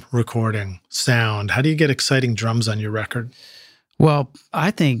drum recording sound? How do you get exciting drums on your record? Well, I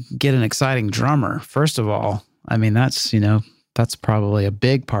think get an exciting drummer, first of all. I mean, that's probably a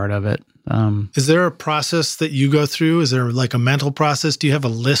big part of it. Is there a process that you go through? Is there like a mental process? Do you have a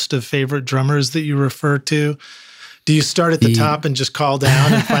list of favorite drummers that you refer to? Do you start at the top and just call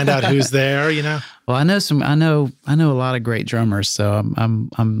down and find out who's there, Well, I know a lot of great drummers, so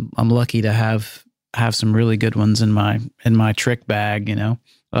I'm lucky to have some really good ones in my trick bag, and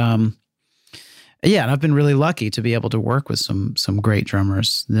I've been really lucky to be able to work with some great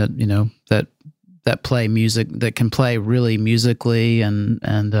drummers that play music, that can play really musically and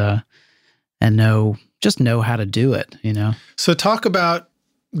know how to do it, So talk about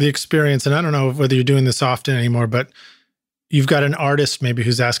the experience, and I don't know whether you're doing this often anymore, but you've got an artist maybe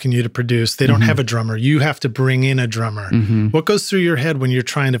who's asking you to produce. They don't have a drummer. You have to bring in a drummer. What goes through your head when you're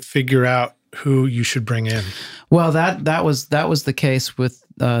trying to figure out who you should bring in? Well, that was the case with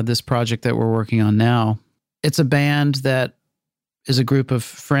this project that we're working on now. It's a band that is a group of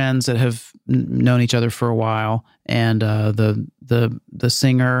friends that have known each other for a while, and the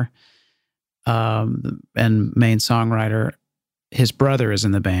singer and main songwriter, his brother is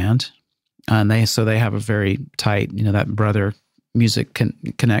in the band, and they have a very tight, that brother music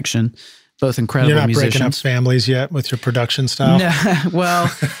connection. Both incredible musicians. You're not breaking up families yet with your production style? No,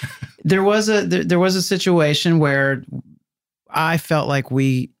 well. There was a situation where I felt like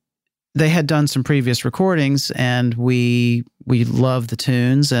they had done some previous recordings, and we loved the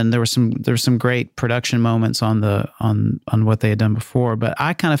tunes, and there were some great production moments on what they had done before. But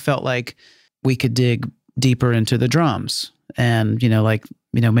I kind of felt like we could dig deeper into the drums, and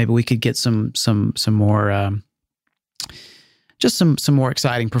maybe we could get some more just some more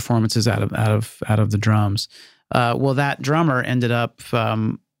exciting performances out of the drums. Well, that drummer ended up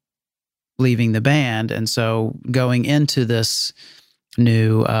leaving the band, and so going into these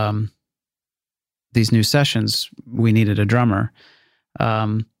new sessions, we needed a drummer,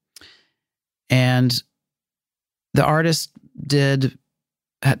 and the artist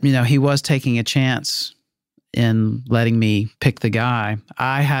he was taking a chance in letting me pick the guy.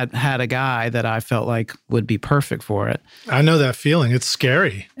 I had a guy that I felt like would be perfect for it. I know that feeling. It's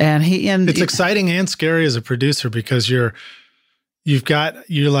scary, and it's exciting and scary as a producer, because you're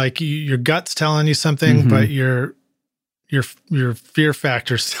like your gut's telling you something, but your fear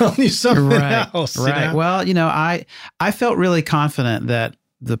factor's telling you something else. Right. Well, I felt really confident that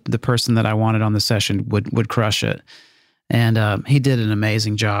the person that I wanted on the session would crush it, and he did an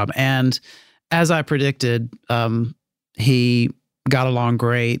amazing job. And as I predicted, he got along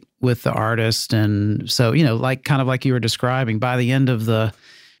great with the artist, and so like you were describing, by the end of the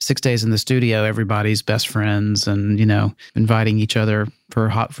 6 days in the studio, everybody's best friends and, inviting each other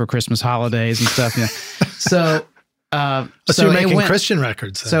for Christmas holidays and stuff. So you're making Christian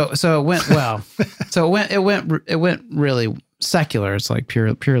records. Then. So it went well. it went really secular. It's like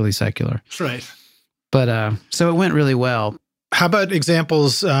purely secular. Right. But so it went really well. How about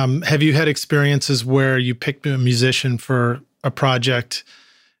examples? Have you had experiences where you picked a musician for a project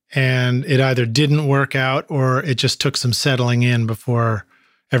and it either didn't work out or it just took some settling in before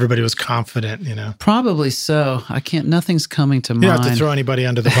everybody was confident, Probably so. Nothing's coming to mind. You don't have to throw anybody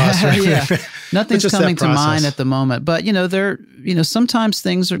under the bus. Right? Yeah. Nothing's coming to mind at the moment. But, sometimes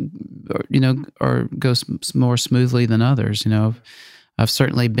things go more smoothly than others. I've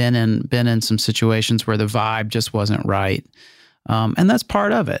certainly been in some situations where the vibe just wasn't right. And that's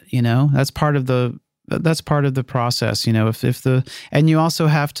part of it, that's part of the process, and you also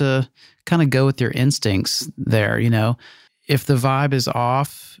have to kind of go with your instincts there, if the vibe is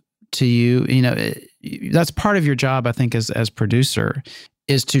off to you, that's part of your job, I think, as producer,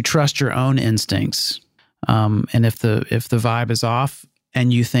 is to trust your own instincts. And if the vibe is off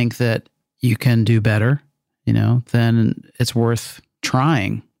and you think that you can do better, then it's worth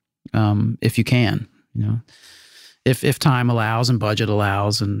trying, if you can, if time allows and budget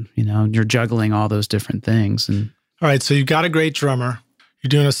allows, and you're juggling all those different things. And all right, so you got a great drummer. You're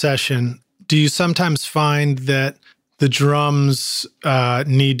doing a session. Do you sometimes find that the drums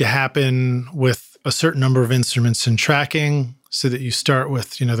need to happen with a certain number of instruments in tracking, so that you start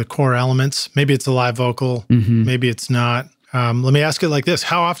with the core elements? Maybe it's a live vocal, maybe it's not. Let me ask it like this: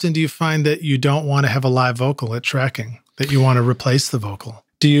 how often do you find that you don't want to have a live vocal at tracking, that you want to replace the vocal?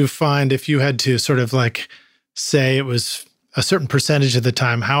 Do you find if you had to sort of like say it was a certain percentage of the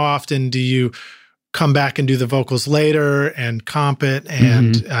time, how often do you come back and do the vocals later and comp it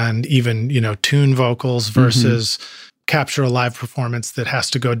and even, tune vocals versus capture a live performance that has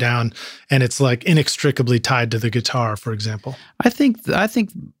to go down and it's like inextricably tied to the guitar, for example? I think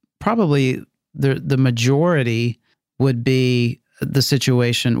probably the majority would be the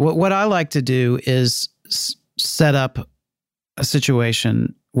situation. What I like to do is set up a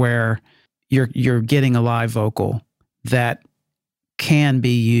situation where you're getting a live vocal that can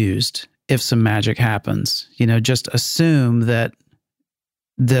be used if some magic happens. Just assume that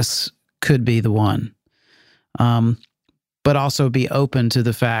this could be the one. But also be open to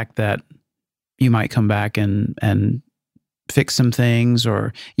the fact that you might come back and fix some things,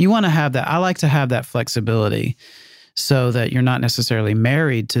 or you want to have that. I like to have that flexibility so that you're not necessarily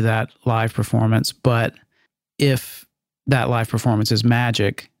married to that live performance, but if that live performance is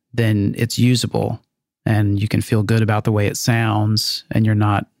magic, then it's usable and you can feel good about the way it sounds and you're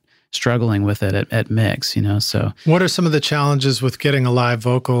not struggling with it at mix, so. What are some of the challenges with getting a live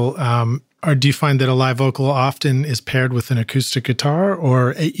vocal? Or do you find that a live vocal often is paired with an acoustic guitar,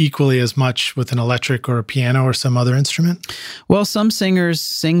 or equally as much with an electric or a piano or some other instrument? Well, some singers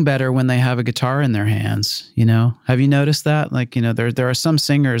sing better when they have a guitar in their hands, Have you noticed that? Like, there are some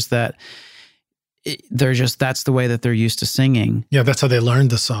singers that that's the way that they're used to singing. Yeah, that's how they learned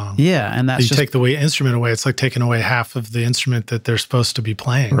the song. Yeah, and that's you take the instrument away, it's like taking away half of the instrument that they're supposed to be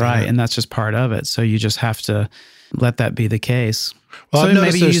playing. Right, and that's just part of it. So you just have to let that be the case. Well, I've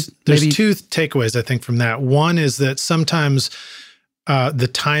noticed there's two takeaways, I think, from that. One is that sometimes the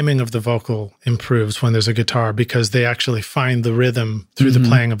timing of the vocal improves when there's a guitar because they actually find the rhythm through the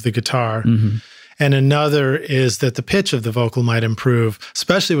playing of the guitar. And another is that the pitch of the vocal might improve,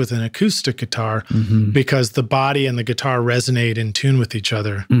 especially with an acoustic guitar, because the body and the guitar resonate in tune with each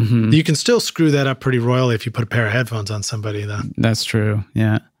other. You can still screw that up pretty royally if you put a pair of headphones on somebody, though. That's true,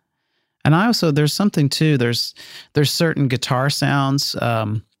 yeah. And I also, there's something too, there's certain guitar sounds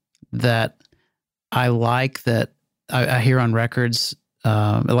that I like that I hear on records,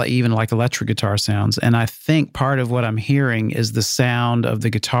 even like electric guitar sounds. And I think part of what I'm hearing is the sound of the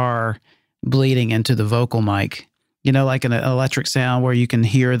guitar bleeding into the vocal mic, like an electric sound where you can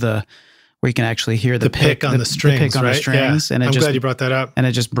actually hear the pick on the strings, the pick on right? the strings. Yeah. And I'm glad you brought that up. And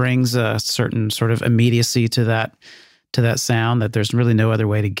it just brings a certain sort of immediacy to that sound that there's really no other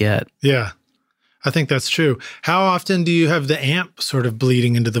way to get. Yeah, I think that's true. How often do you have the amp sort of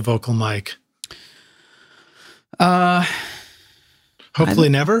bleeding into the vocal mic? Hopefully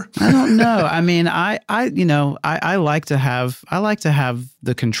never. I don't know. I mean, I like to have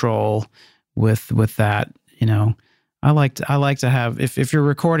the control with that. I like to have, if you're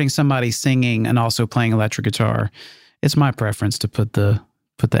recording somebody singing and also playing electric guitar, it's my preference to put the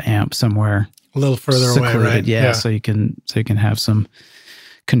amp somewhere a little further secluded, away, right? Yeah, so you can have some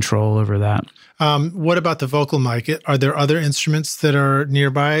control over that. What about the vocal mic? Are there other instruments that are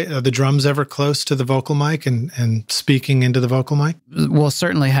nearby? Are the drums ever close to the vocal mic and speaking into the vocal mic? We'll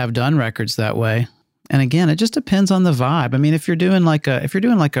certainly have done records that way. And again, it just depends on the vibe. I mean, if you're doing like a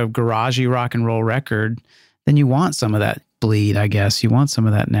garagey rock and roll record, then you want some of that bleed, I guess. You want some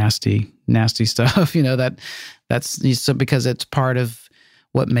of that nasty stuff, that's so, because it's part of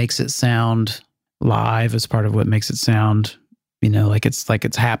what makes it sound live. It's part of what makes it sound, like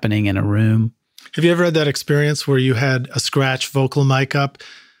it's happening in a room. Have you ever had that experience where you had a scratch vocal mic up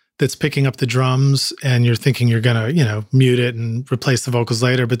that's picking up the drums and you're thinking you're going to, mute it and replace the vocals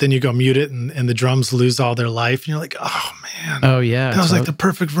later, but then you go mute it and the drums lose all their life and you're like, oh man. Oh yeah. That was like the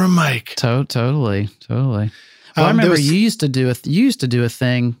perfect room mic. Totally. Well, I remember you used to do a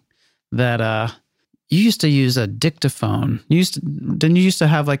thing that, you used to use a dictaphone. Didn't you used to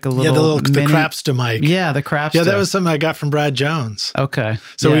have like a little the Crapster mic. Yeah, the Crapster. Yeah, that was something I got from Brad Jones. Okay.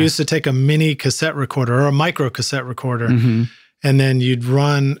 So we used to take a mini cassette recorder or a micro cassette recorder, and then you'd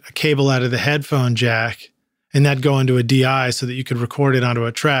run a cable out of the headphone jack, and that'd go into a DI so that you could record it onto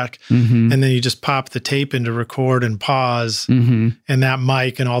a track. And then you just pop the tape into record and pause, and that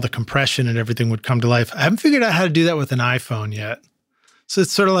mic and all the compression and everything would come to life. I haven't figured out how to do that with an iPhone yet. So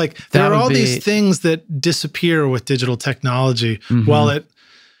it's sort of like there are all these things that disappear with digital technology. While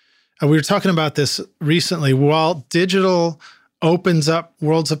we were talking about this recently, while digital opens up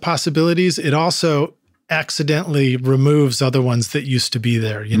worlds of possibilities, it also accidentally removes other ones that used to be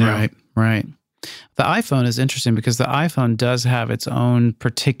there, Right. The iPhone is interesting because the iPhone does have its own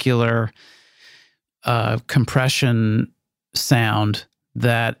particular compression sound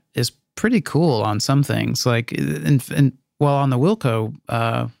that is pretty cool on some things. Like, well, on the Wilco,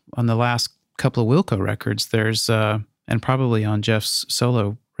 on the last couple of Wilco records, there's, and probably on Jeff's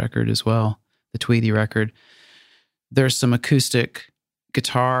solo record as well, the Tweedy record, there's some acoustic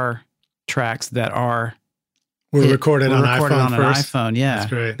guitar tracks that were recorded on an iPhone, yeah. That's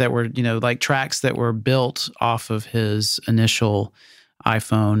great. That were, like tracks that were built off of his initial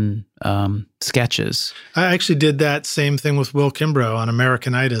iPhone sketches. I actually did that same thing with Will Kimbrough on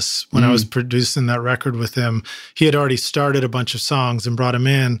Americanitis when I was producing that record with him. He had already started a bunch of songs and brought him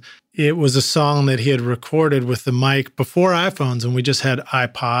in. It was a song that he had recorded with the mic before iPhones, and we just had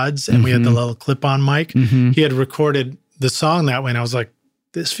iPods, and we had the little clip-on mic. He had recorded the song that way, and I was like,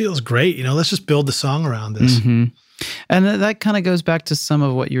 this feels great. Let's just build the song around this. And that kind of goes back to some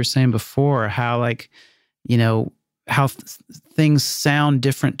of what you were saying before, how how things sound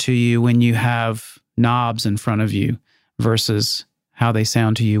different to you when you have knobs in front of you versus how they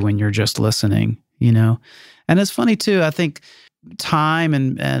sound to you when you're just listening, And it's funny too, I think time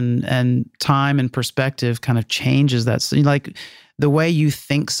and time and perspective kind of changes that. So, like the way you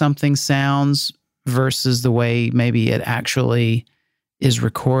think something sounds versus the way maybe it actually is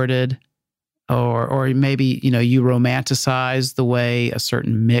recorded. Or maybe, you romanticize the way a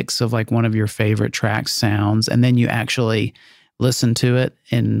certain mix of like one of your favorite tracks sounds, and then you actually listen to it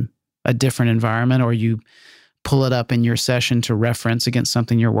in a different environment, or you pull it up in your session to reference against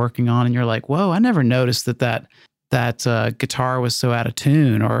something you're working on, and you're like, whoa, I never noticed that guitar was so out of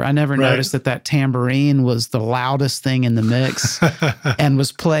tune, or I never noticed that tambourine was the loudest thing in the mix and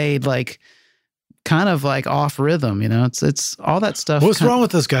was played like kind of like off rhythm, it's all that stuff. What's wrong with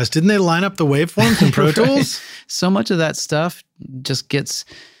those guys? Didn't they line up the waveforms in Pro Tools? So much of that stuff just gets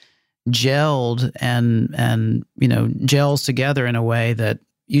gelled and gels together in a way that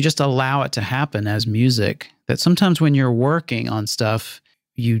you just allow it to happen as music, that sometimes when you're working on stuff,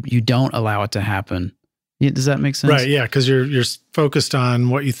 you don't allow it to happen. Does that make sense? Right, yeah, because you're focused on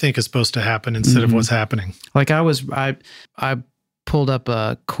what you think is supposed to happen instead of what's happening. Like I pulled up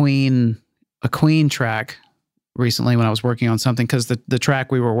a Queen track recently when I was working on something, because the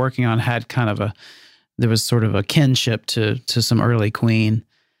track we were working on had there was sort of a kinship to some early Queen.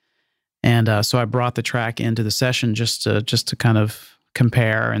 And so I brought the track into the session just to kind of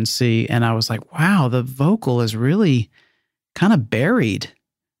compare and see. And I was like, wow, the vocal is really kind of buried,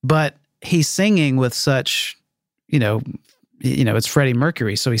 but he's singing with such, it's Freddie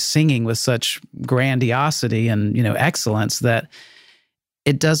Mercury. So he's singing with such grandiosity and, excellence that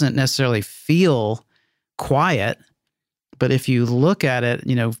it doesn't necessarily feel quiet, but if you look at it,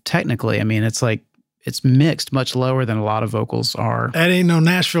 technically, I mean, it's like, it's mixed much lower than a lot of vocals are. That ain't no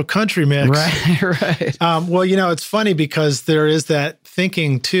Nashville country mix. Right. Well, it's funny because there is that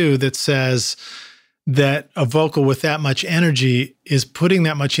thinking too that says that a vocal with that much energy is putting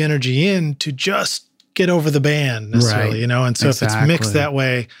that much energy in to just get over the band necessarily, And so if it's mixed that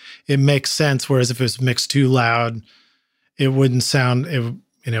way, it makes sense. Whereas if it's mixed too loud, it wouldn't sound,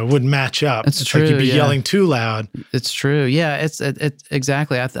 it wouldn't match up. It's true. Like you'd be yeah. yelling too loud. It's true. Yeah, it's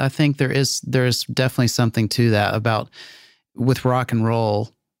exactly. I think there's definitely something to that about with rock and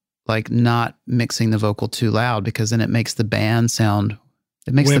roll, like not mixing the vocal too loud, because then it makes the band sound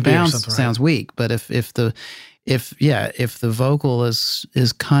sounds weak. But if the vocal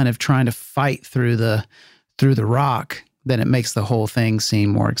is kind of trying to fight through the rock, then it makes the whole thing seem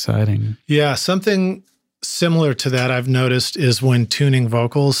more exciting. Yeah, something similar to that I've noticed is when tuning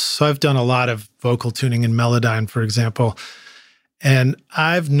vocals. So I've done a lot of vocal tuning in Melodyne, for example. And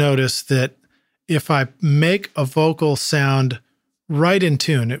I've noticed that if I make a vocal sound right in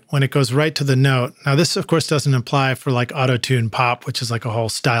tune, when it goes right to the note. Now, this, of course, doesn't apply for like auto-tune pop, which is like a whole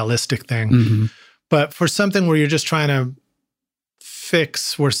stylistic thing. Mm-hmm. But for something where you're just trying to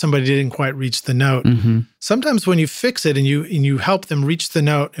fix where somebody didn't quite reach the note, sometimes when you fix it and you help them reach the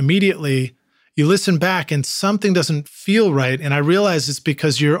note immediately, you listen back and something doesn't feel right. And I realize it's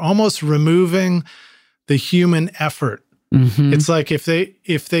because you're almost removing the human effort. Mm-hmm. It's like if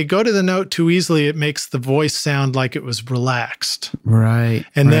they go to the note too easily, it makes the voice sound like it was relaxed. Right.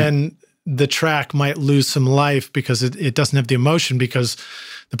 And then the track might lose some life because it doesn't have the emotion, because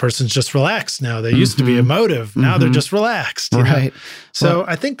the person's just relaxed now. They used to be emotive. Now they're just relaxed. You know? So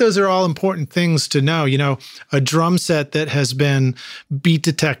I think those are all important things to know. A drum set that has been beat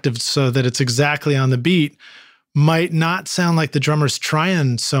detected so that it's exactly on the beat might not sound like the drummer's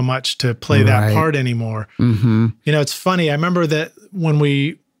trying so much to play that part anymore. Mm-hmm. It's funny. I remember that when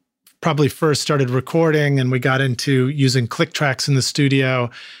we probably first started recording and we got into using click tracks in the studio,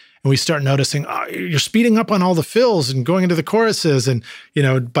 and we start noticing, you're speeding up on all the fills and going into the choruses. And,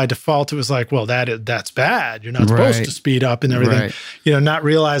 by default, it was like, well, that's bad. You're not supposed to speed up and everything. Not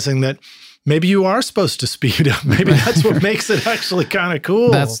realizing that maybe you are supposed to speed up. Maybe that's what makes it actually kind of cool.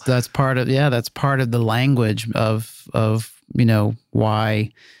 That's part of the language of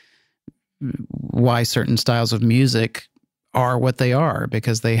why certain styles of music are what they are,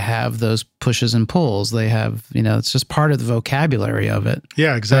 because they have those pushes and pulls. They have, it's just part of the vocabulary of it.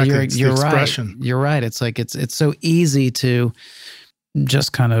 Yeah, exactly. You're the expression. Right. You're right. It's like it's so easy to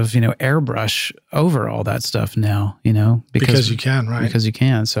just kind of airbrush over all that stuff now. Because you can, right? Because you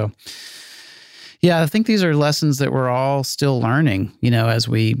can. So. Yeah, I think these are lessons that we're all still learning, as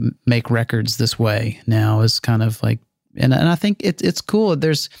we make records this way now, is kind of like, and I think it's cool.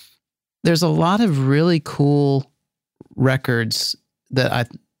 There's a lot of really cool records that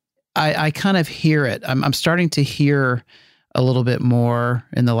I kind of hear it. I'm starting to hear a little bit more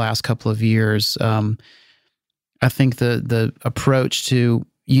in the last couple of years. I think the approach to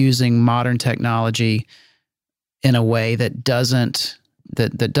using modern technology in a way that doesn't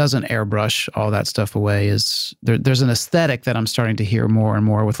airbrush all that stuff away is there's an aesthetic that I'm starting to hear more and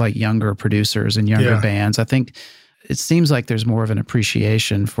more with like younger producers and younger bands. I think it seems like there's more of an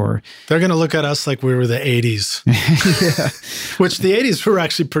appreciation for. They're going to look at us like we were the 80s, which the 80s were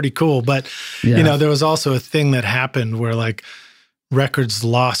actually pretty cool. But, there was also a thing that happened where like records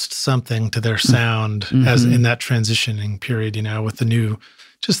lost something to their sound as in that transitioning period, with the new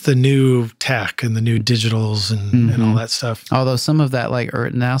tech and the new digitals and all that stuff. Although some of that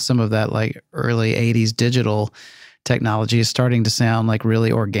some of that early 80s digital technology is starting to sound like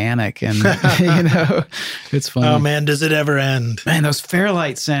really organic, and it's funny. Oh man, does it ever end? Man, those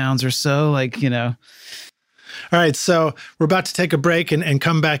Fairlight sounds are so All right, so we're about to take a break and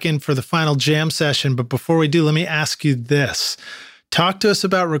come back in for the final jam session. But before we do, let me ask you this. Talk to us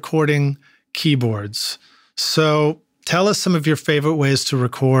about recording keyboards. So tell us some of your favorite ways to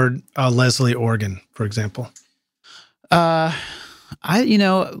record a Leslie organ, for example.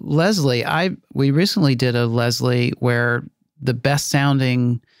 We recently did a Leslie where the best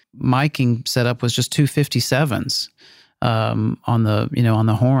sounding miking setup was just 257s on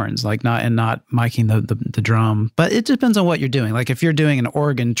the horns, not miking the drum. But it depends on what you're doing. Like if you're doing an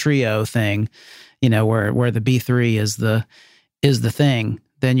organ trio thing, where the B3 is the thing,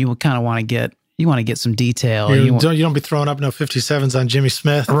 then you kind of want to get some detail. You don't be throwing up no 57s on Jimmy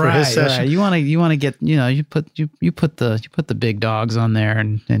Smith for his session. Right. You want to get you put the big dogs on there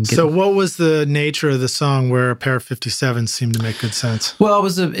and get. So what was the nature of the song where a pair of 57s seemed to make good sense? Well,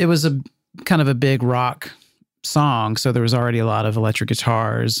 it was a kind of a big rock song, so there was already a lot of electric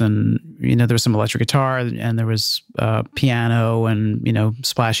guitars, and there was some electric guitar, and there was piano and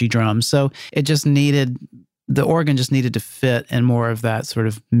splashy drums. So it just the organ just needed to fit in more of that sort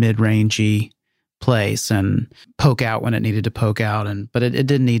of mid-rangey place and poke out when it needed to poke out, but it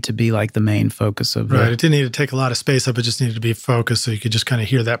didn't need to be like the main focus of it didn't need to take a lot of space up. It just needed to be focused so you could just kind of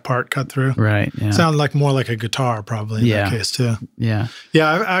hear that part cut through. Right. Yeah. Sounded like more like a guitar probably in that case too. Yeah. Yeah.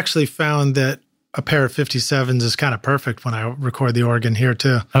 I've actually found that a pair of 57s is kind of perfect when I record the organ here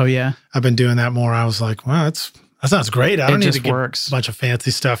too. Oh yeah, I've been doing that more. I was like, wow, that sounds great. I don't need to get a bunch of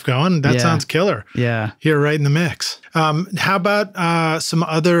fancy stuff going. That sounds killer. Yeah, here right in the mix. How about some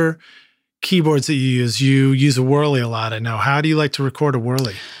other keyboards that you use? You use a Whirly a lot, I know. How do you like to record a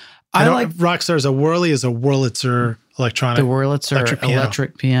Whirly? I know Rockstar's a Whirly is a Wurlitzer electronic. The Wurlitzer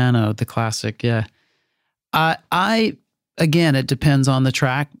electric piano, the classic. Yeah. Again, it depends on the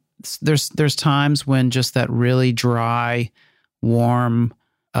track. There's times when just that really dry, warm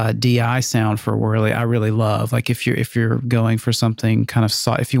DI sound for a Whirly I really love. Like if you're going for something kind of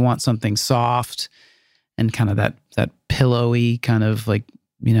soft, if you want something soft and kind of that pillowy kind of like,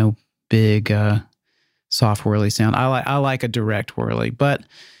 big soft Whirly sound. I like a direct Whirly, but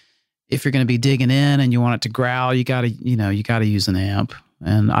if you're going to be digging in and you want it to growl, you got to use an amp.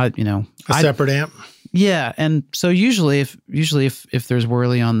 And a separate amp. Yeah, and so usually if there's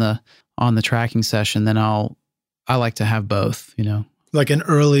Whirly on the tracking session, then I like to have both, Like an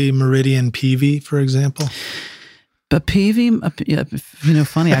early Meridian PV, for example. But PV,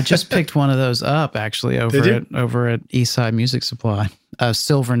 funny, I just picked one of those up actually over at Eastside Music Supply. A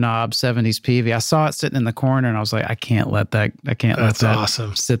silver knob 70s PV. I saw it sitting in the corner and I was like, I can't let that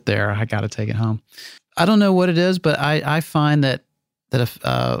awesome. sit there. I got to take it home. I don't know what it is, but I find that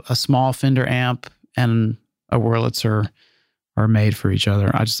a small Fender amp and a Wurlitzer are made for each other.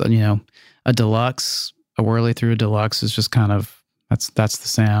 I just, a deluxe, a Whirly through a deluxe is just kind of, that's the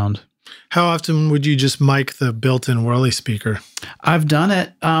sound. How often would you just mic the built-in Whirly speaker? I've done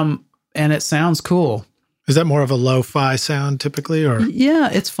it, and it sounds cool. Is that more of a lo-fi sound typically, or? Yeah,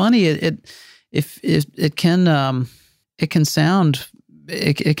 it's funny. It can sound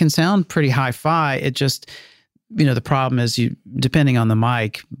pretty hi-fi. It just, the problem is depending on the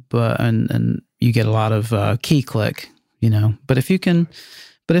mic, and you get a lot of key click, But if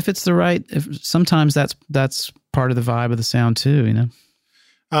it's the right, sometimes that's part of the vibe of the sound too,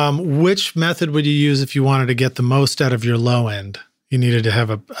 Which method would you use if you wanted to get the most out of your low end? You needed to have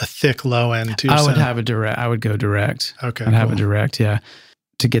a thick low end to your sound. I would go direct. Okay, I'd have a direct, yeah,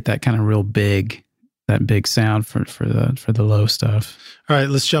 to get that kind of real big sound for the low stuff. All right,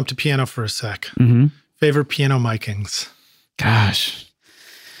 let's jump to piano for a sec. Mm-hmm. Favorite piano micings? Gosh,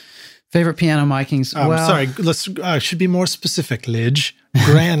 favorite piano micings. Sorry, let's should be more specific. Lidge,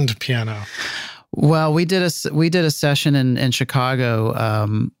 grand piano. Well, we did a session in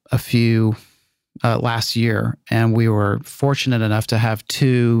Chicago last year, and we were fortunate enough to have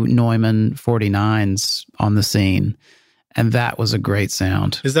two Neumann 49s on the scene, and that was a great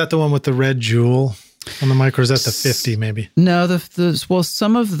sound. Is that the one with the red jewel on the mic, or is that the 50 maybe? No,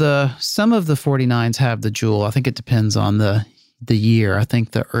 some of the 49s have the jewel. I think it depends on the year. I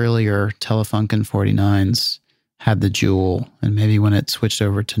think the earlier Telefunken 49s had the jewel, and maybe when it switched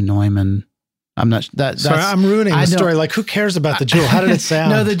over to Neumann. I'm not. Sorry, I'm ruining the story. Like, who cares about the jewel? How did it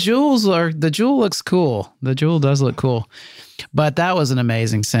sound? No, the jewel looks cool. The jewel does look cool, but that was an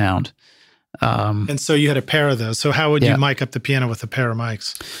amazing sound. And so you had a pair of those. So how would you mic up the piano with a pair of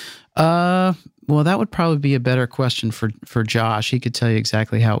mics? Well, that would probably be a better question for Josh. He could tell you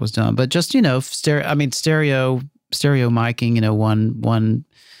exactly how it was done. But just stereo miking. One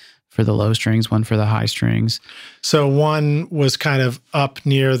for the low strings, one for the high strings. So one was kind of up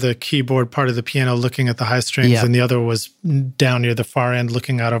near the keyboard part of the piano looking at the high strings, and the other was down near the far end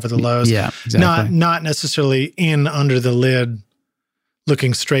looking out over the lows. Yeah, exactly. Not necessarily in under the lid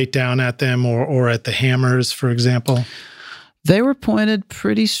looking straight down at them or at the hammers, for example. They were pointed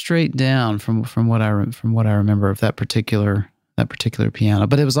pretty straight down from what I remember of that particular piano,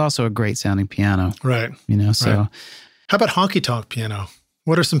 but it was also a great sounding piano. Right. So right. How about honky tonk piano?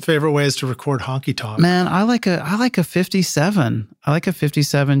 What are some favorite ways to record honky tonk? Man, I like a 57. I like a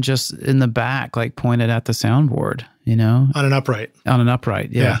 57 just in the back, like pointed at the soundboard, On an upright. On an upright,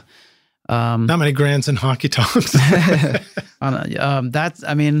 yeah. Not many grands and honky tonks.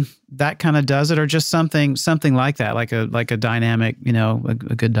 That kind of does it, or just something like that, like a dynamic, a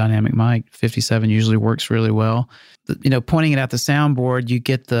good dynamic mic. 57 usually works really well. Pointing it at the soundboard, you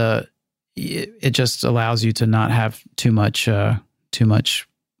get it just allows you to not have too much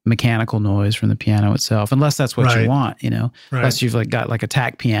mechanical noise from the piano itself, unless that's what you want, unless you've got a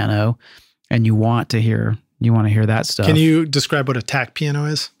tack piano and you want to hear that stuff. Can you describe what a tack piano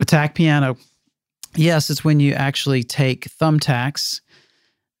is? A tack piano, yes, it's when you actually take thumbtacks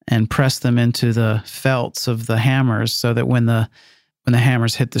and press them into the felts of the hammers so that when the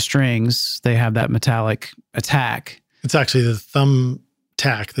hammers hit the strings, they have that metallic attack. It's actually the thumb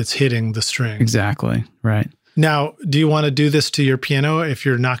tack that's hitting the string. Exactly, right. Now, do you want to do this to your piano if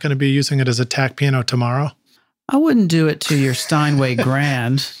you're not going to be using it as a tack piano tomorrow? I wouldn't do it to your Steinway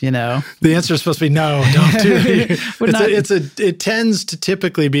Grand, you know. The answer is supposed to be no, don't do it. It tends to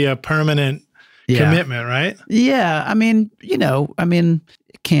typically be a permanent commitment, right? Yeah. I mean,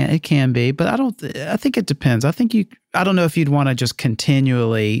 it can be, but I think it depends. I don't know if you'd want to just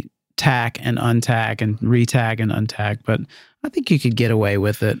continually tack and untack and retag and untack, but I think you could get away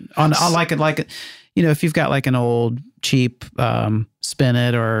with it. I like it, if you've got like an old cheap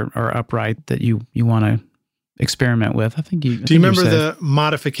spinet or upright that you want to experiment with, I think you. Do you remember the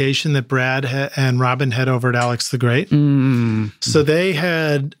modification that Brad and Robin had over at Alex the Great? So they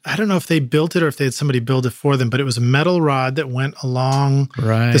had, I don't know if they built it or if they had somebody build it for them, but it was a metal rod that went along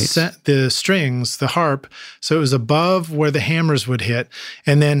the strings, the harp. So it was above where the hammers would hit,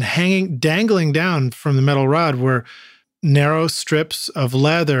 and then dangling down from the metal rod were narrow strips of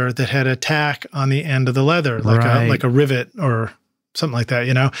leather that had a tack on the end of the leather, like a rivet or something like that,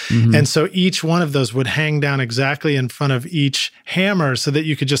 And so each one of those would hang down exactly in front of each hammer so that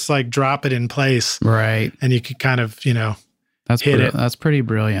you could just like drop it in place. Right. And you could kind of, hit it. That's pretty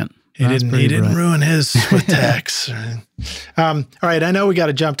brilliant. He didn't ruin his with tacks. All right. I know we got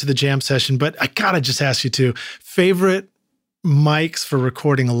to jump to the jam session, but I got to just ask you too, favorite mics for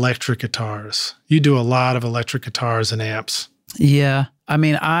recording electric guitars. You do a lot of electric guitars and amps. Yeah. I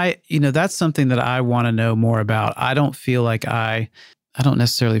mean, that's something that I want to know more about. I don't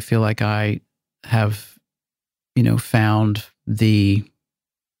necessarily feel like I have, found the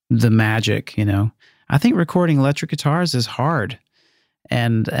magic, I think recording electric guitars is hard.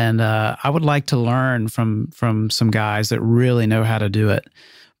 And I would like to learn from some guys that really know how to do it.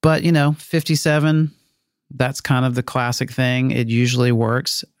 But, 57, that's kind of the classic thing. It usually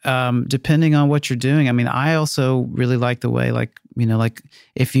works, depending on what you're doing. I mean, I also really like the way, like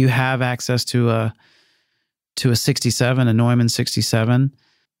if you have access to a 67, a Neumann 67,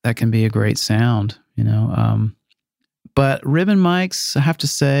 that can be a great sound, But ribbon mics, I have to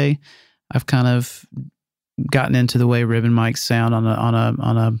say, I've kind of gotten into the way ribbon mics sound on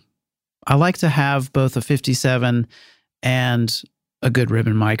a. I like to have both a 57 and a good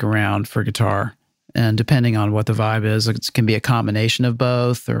ribbon mic around for guitar. And depending on what the vibe is, it can be a combination of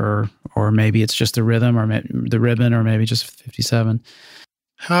both, or maybe it's just the rhythm, or the ribbon, or maybe just 57.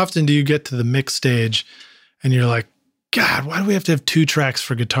 How often do you get to the mix stage and you're like, God, why do we have to have 2 tracks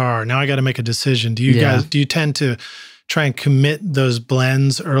for guitar? Now I got to make a decision. Do you tend to try and commit those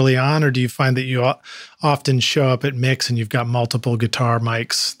blends early on, or do you find that you often show up at mix and you've got multiple guitar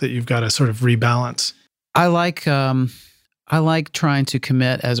mics that you've got to sort of rebalance? I like trying to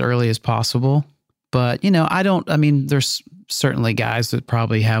commit as early as possible. But, there's certainly guys that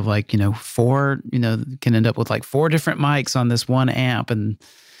probably have 4, can end up with 4 different mics on this one amp. And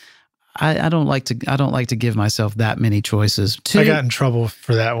I don't like to give myself that many choices. I got in trouble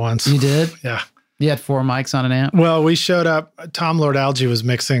for that once. You did? Yeah. You had 4 mics on an amp? Well, we showed up, Tom Lord Alge was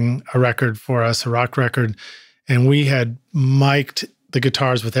mixing a record for us, a rock record, and we had mic'd the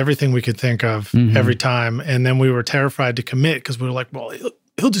guitars with everything we could think of every time. And then we were terrified to commit because we were like, well,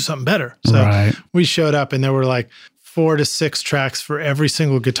 he'll do something better. So we showed up and there were 4 to 6 tracks for every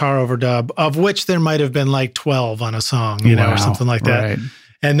single guitar overdub, of which there might have been 12 on a song, or something like that. Right.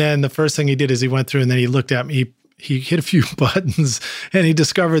 And then the first thing he did is he went through and then he looked at me, he hit a few buttons and he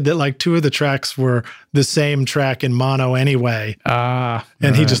discovered that 2 of the tracks were the same track in mono anyway.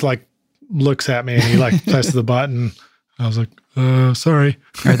 And he just looks at me and he presses the button. I was like, sorry.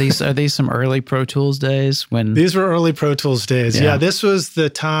 Are these some early Pro Tools days? These were early Pro Tools days. Yeah, this was the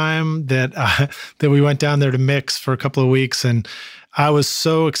time that we went down there to mix for a couple of weeks, and I was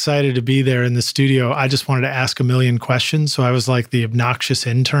so excited to be there in the studio. I just wanted to ask a million questions. So I was like the obnoxious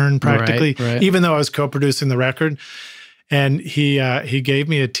intern practically, even though I was co-producing the record. And he gave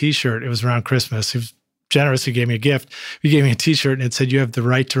me a T-shirt. It was around Christmas. He was generous. He gave me a gift. He gave me a T-shirt and it said, "You have the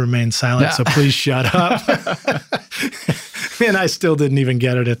right to remain silent, so please shut up." And I still didn't even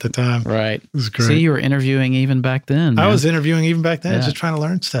get it at the time. Right. It was great. So you were interviewing even back then. Man. I was interviewing even back then, just trying to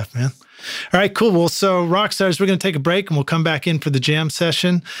learn stuff, man. All right, cool. Well, so Rockstars, we're going to take a break and we'll come back in for the jam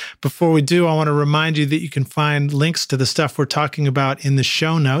session. Before we do, I want to remind you that you can find links to the stuff we're talking about in the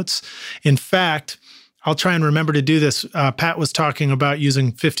show notes. In fact, I'll try and remember to do this. Pat was talking about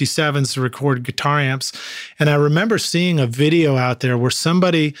using 57s to record guitar amps. And I remember seeing a video out there where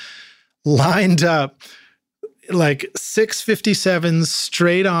somebody lined up 6 57s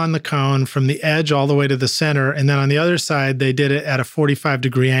straight on the cone from the edge all the way to the center. And then on the other side, they did it at a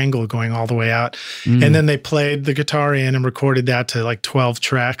 45-degree angle going all the way out. And then they played the guitar in and recorded that to 12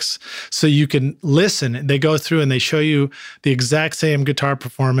 tracks. So you can listen. They go through and they show you the exact same guitar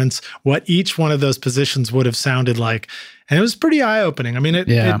performance, what each one of those positions would have sounded like. And it was pretty eye-opening. I mean,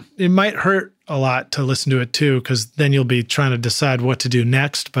 it might hurt a lot to listen to it too, because then you'll be trying to decide what to do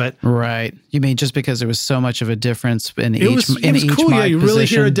next. But right, you mean just because there was so much of a difference in it each was each cool. Yeah, mic you really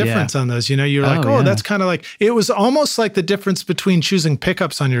hear a position? difference on those. You're like, yeah. that's kind of like, it was almost like the difference between choosing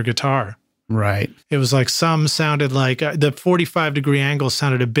pickups on your guitar. Right. It was like some sounded like the 45-degree angle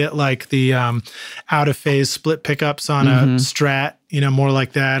sounded a bit like the out of phase split pickups on a Strat, more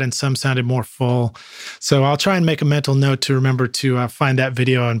like that. And some sounded more full. So I'll try and make a mental note to remember to find that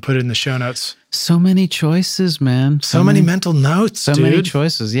video and put it in the show notes. So many choices, man. So many mental notes, so dude. many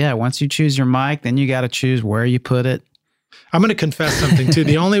choices. Yeah. Once you choose your mic, then you got to choose where you put it. I'm going to confess something too.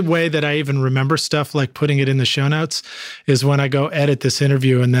 The only way that I even remember stuff like putting it in the show notes is when I go edit this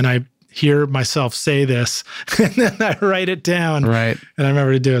interview and then I hear myself say this and then I write it down. Right. And I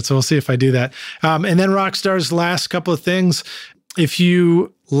remember to do it. So we'll see if I do that. And then Rockstar's last couple of things. If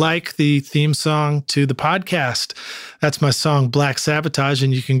you like the theme song to the podcast, that's my song Black Sabotage,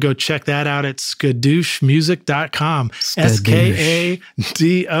 and you can go check that out at skadooshmusic.com.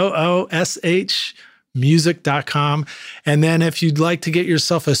 SKADOOSH music.com. And then if you'd like to get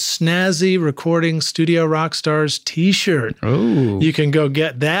yourself a snazzy Recording Studio Rockstars t-shirt, you can go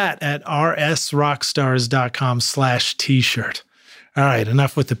get that at rsrockstars.com/t-shirt. All right,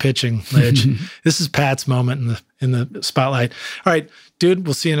 enough with the pitching, Lidge. This is Pat's moment in the spotlight. All right, dude,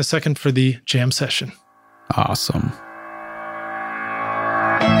 we'll see you in a second for the jam session. Awesome.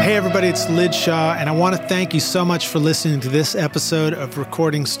 Hey everybody, it's Lid Shaw, and I want to thank you so much for listening to this episode of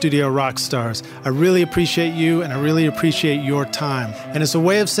Recording Studio Rockstars. I really appreciate you, and I really appreciate your time. And as a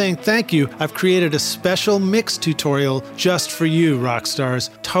way of saying thank you, I've created a special mix tutorial just for you, Rockstars,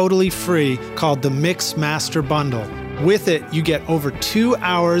 totally free, called the Mix Master Bundle. With it, you get over 2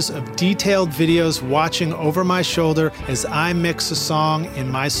 hours of detailed videos watching over my shoulder as I mix a song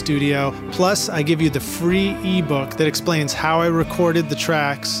in my studio. Plus, I give you the free ebook that explains how I recorded the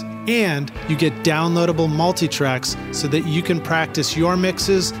tracks. And you get downloadable multi-tracks so that you can practice your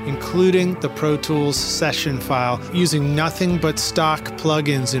mixes, including the Pro Tools session file, using nothing but stock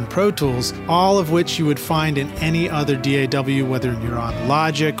plugins in Pro Tools, all of which you would find in any other DAW, whether you're on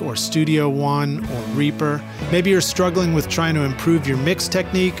Logic or Studio One or Reaper. Maybe you're struggling with trying to improve your mix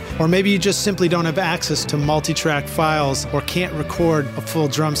technique, or maybe you just simply don't have access to multi-track files or can't record a full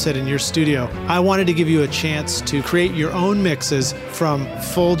drum set in your studio. I wanted to give you a chance to create your own mixes from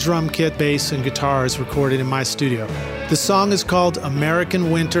full drum kit, bass, and guitars recorded in my studio. The song is called American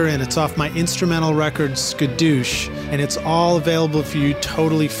Winter, and it's off my instrumental record Skadoosh, and it's all available for you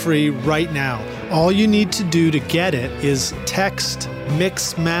totally free right now. All you need to do to get it is text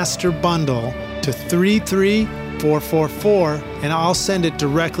Mix Master Bundle to 33444, and I'll send it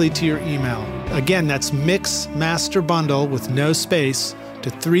directly to your email. Again, that's Mix Master Bundle with no space to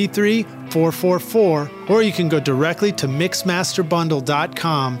 33444, or you can go directly to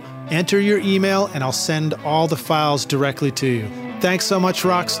mixmasterbundle.com, enter your email, and I'll send all the files directly to you. Thanks so much,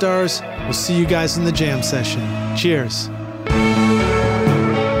 Rockstars. We'll see you guys in the jam session. Cheers.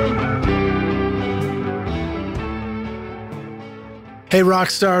 Hey,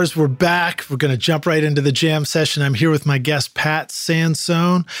 Rockstars, we're back. We're going to jump right into the jam session. I'm here with my guest, Pat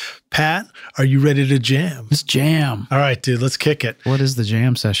Sansone. Pat, are you ready to jam? Let's jam. All right, dude, let's kick it. What is the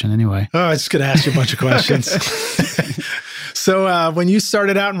jam session anyway? Oh, I was just going to ask you a bunch of questions. So when you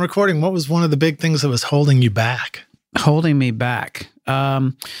started out in recording, what was one of the big things that was holding you back? Holding me back.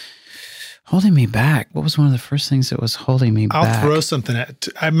 Holding me back. What was one of the first things that was holding me back? I'll throw something at.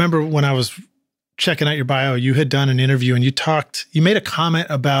 I remember when I was checking out your bio, you had done an interview and you made a comment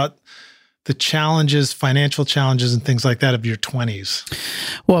about the challenges, financial challenges and things like that of your 20s.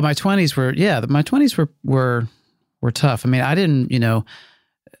 Well, my 20s were tough. I mean, I didn't,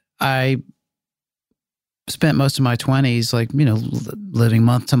 I spent most of my 20s living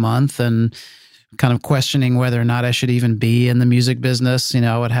month to month and kind of questioning whether or not I should even be in the music business.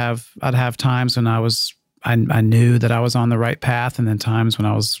 I'd have times when I knew that I was on the right path, and then times when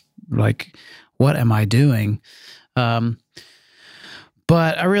I was like, what am I doing? But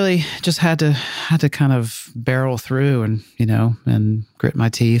I really just had to kind of barrel through and grit my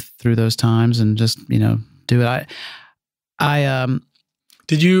teeth through those times and just, do it.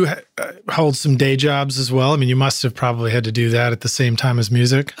 Did you hold some day jobs as well? I mean, you must have probably had to do that at the same time as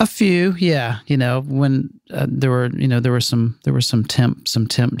music. A few, yeah. When there were some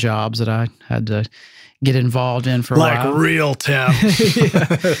temp jobs that I had to get involved in for a while. Like real temp.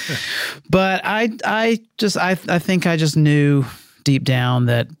 Yeah. But I think I just knew deep down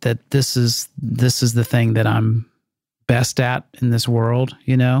that this is the thing that I'm best at in this world,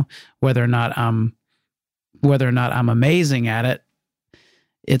 whether or not I'm amazing at it.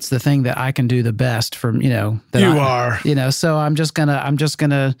 It's the thing that I can do the best from, that you are. So I'm just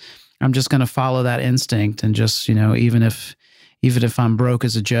gonna I'm just going to follow that instinct and just, even if I'm broke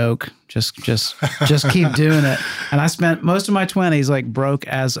as a joke, just keep doing it. And I spent most of my 20s like broke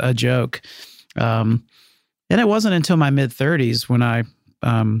as a joke. And it wasn't until my mid-30s when I,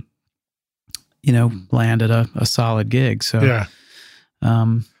 landed a solid gig. So, yeah.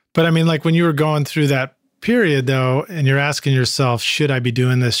 But I mean, like when you were going through that period though, and you're asking yourself, should I be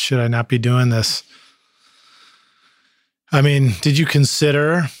doing this? Should I not be doing this? I mean, did you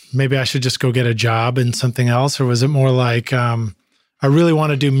consider maybe I should just go get a job in something else? Or was it more like, I really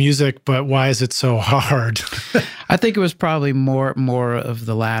want to do music, but why is it so hard? I think it was probably more of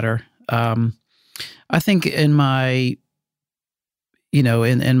the latter. I think in my,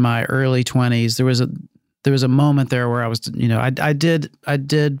 in my early 20s, there was a moment there where I was, I did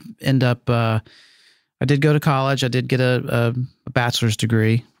end up, I did go to college. I did get a bachelor's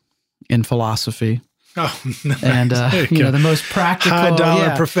degree in philosophy. Oh, nice. And, the most practical high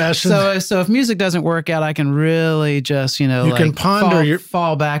dollar profession. So if music doesn't work out, I can really just, can ponder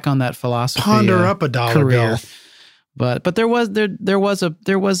fall back on that philosophy. Ponder up a dollar career. bill. But there was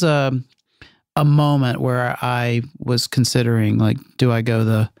a moment where I was considering, like, do I go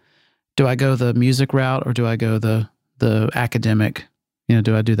the music route or do I go the academic,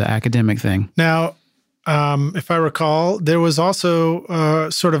 do I do the academic thing? Now, if I recall, there was also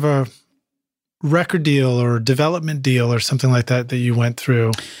sort of a record deal or development deal or something like that you went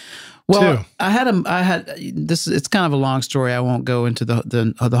through. Well, too. I had this. It's kind of a long story. I won't go into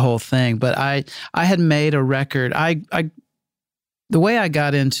the whole thing, but I had made a record. The way I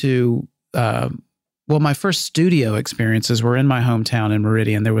got into my first studio experiences were in my hometown in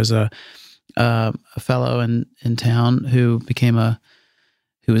Meridian. There was a fellow in town who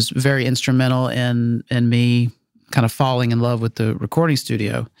was very instrumental in me kind of falling in love with the recording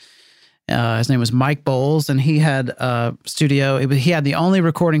studio. His name was Mike Bowles, and he had a studio. He had the only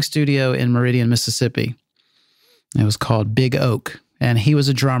recording studio in Meridian, Mississippi. It was called Big Oak, and he was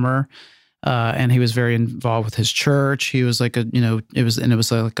a drummer, and he was very involved with his church. He was like it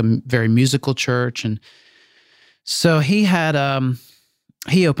was like a very musical church, and so he had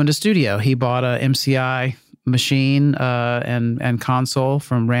he opened a studio. He bought a MCI machine and console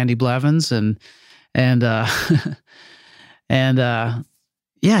from Randy Blevins, and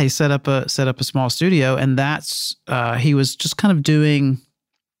yeah, he set up a small studio, and that's he was just kind of doing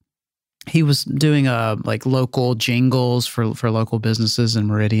like local jingles for local businesses in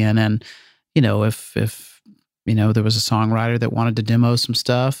Meridian, and if there was a songwriter that wanted to demo some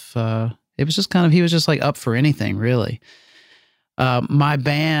stuff, it was just he was just like up for anything really. My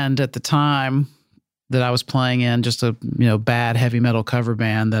band at the time that I was playing in, just a bad heavy metal cover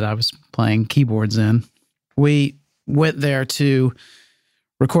band that I was playing keyboards in, we went there to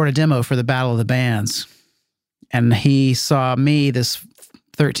record a demo for the Battle of the Bands. And he saw me, this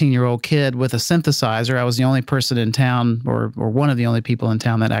 13-year-old kid with a synthesizer. I was the only person in town, or one of the only people in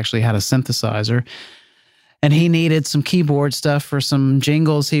town that actually had a synthesizer. And he needed some keyboard stuff for some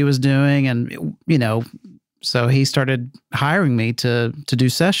jingles he was doing. And, so he started hiring me to do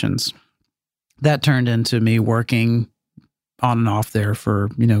sessions. That turned into me working on and off there for,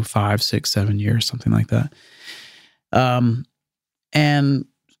 5, 6, 7 years, something like that. And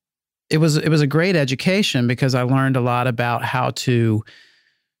it was a great education because I learned a lot about how to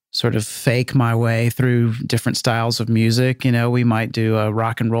sort of fake my way through different styles of music. We might do a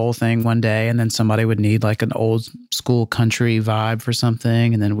rock and roll thing one day, and then somebody would need like an old school country vibe for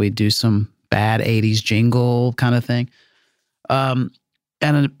something, and then we'd do some bad 80s jingle kind of thing. And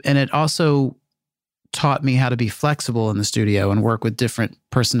it also taught me how to be flexible in the studio and work with different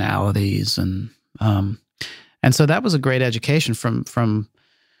personalities, and so that was a great education from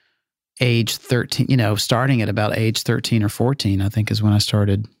age 13, starting at about age 13 or 14, I think is when I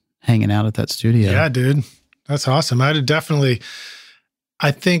started hanging out at that studio. Yeah, dude. That's awesome. I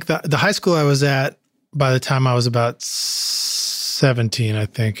think the high school I was at, by the time I was about 17, I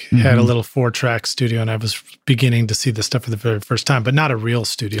think, had a little 4-track studio, and I was beginning to see the stuff for the very first time, but not a real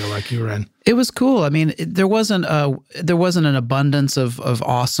studio like you were in. It was cool. I mean, there wasn't an abundance of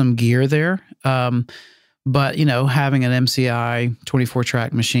awesome gear there. But, having an MCI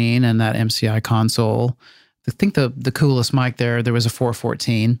 24-track machine and that MCI console, I think the coolest mic there was a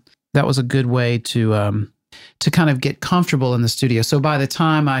 414. That was a good way to kind of get comfortable in the studio. So by the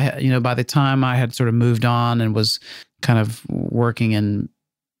time I had sort of moved on and was kind of working in,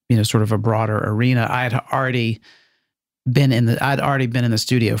 sort of a broader arena, I'd already been in the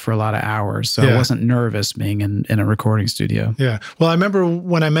studio for a lot of hours. So I wasn't nervous being in a recording studio. Yeah. Well, I remember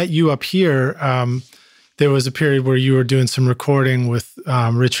when I met you up here, there was a period where you were doing some recording with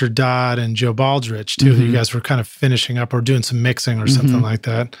Richard Dodd and Joe Baldrige too. You guys were kind of finishing up or doing some mixing or something like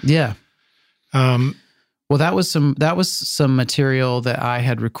that. Yeah. Well, that was some material that I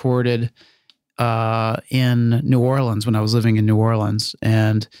had recorded in New Orleans when I was living in New Orleans,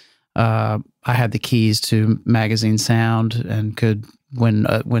 and I had the keys to Magazine Sound and could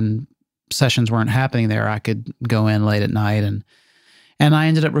when sessions weren't happening there, I could go in late at night and I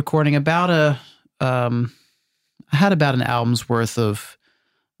ended up recording about I had about an album's worth of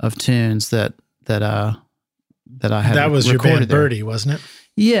tunes that I had. That was your band Birdie, wasn't it?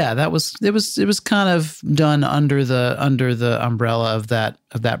 Yeah, it was kind of done under the umbrella of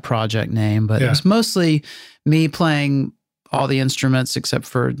that project name, but it was mostly me playing all the instruments except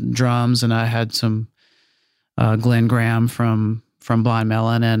for drums, and I had some Glenn Graham from Blind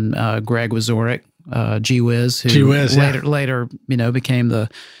Melon and Greg Wazorek, G-Wiz, who later became the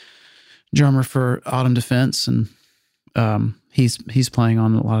drummer for Autumn Defense, and he's playing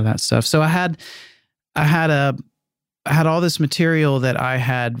on a lot of that stuff. So I had all this material that I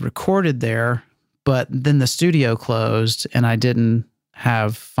had recorded there, but then the studio closed and I didn't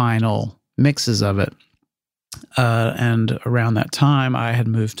have final mixes of it. And around that time, I had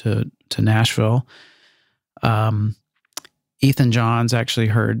moved to Nashville. Ethan Johns actually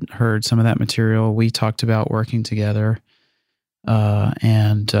heard some of that material. We talked about working together,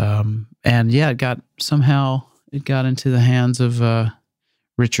 and yeah, it got into the hands of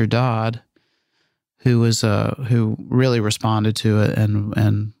Richard Dodd, who really responded to it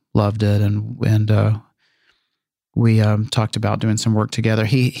and loved it, and we talked about doing some work together.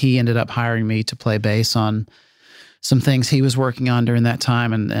 He ended up hiring me to play bass on some things he was working on during that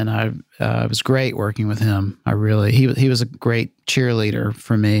time, and it was great working with him. He was a great cheerleader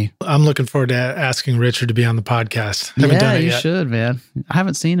for me. I'm looking forward to asking Richard to be on the podcast. Haven't done it yet. You should, man. I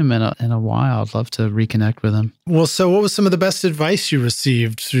haven't seen him in a while. I'd love to reconnect with him. Well, so what was some of the best advice you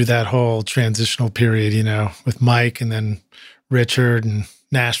received through that whole transitional period, with Mike and then Richard and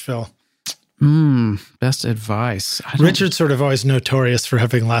Nashville? Best advice. Richard's sort of always notorious for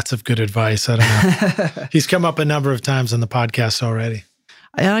having lots of good advice. I don't know. He's come up a number of times on the podcast already.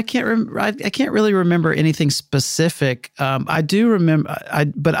 I can't really remember anything specific. I do remember,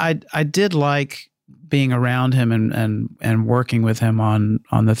 but I did like being around him and working with him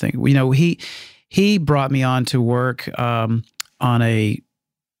on the thing. He brought me on to work on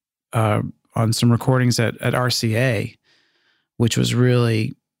some recordings at RCA, which was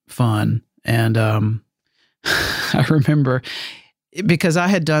really fun. And I remember because I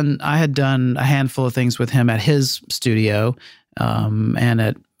had done a handful of things with him at his studio, and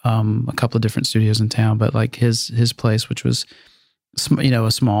at a couple of different studios in town, but like his place, which was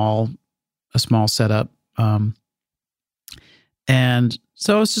a small setup, and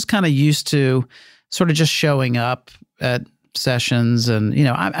so I was just kind of used to sort of just showing up at sessions, and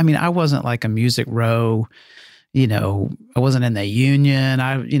I wasn't like a Music Row. I wasn't in the union.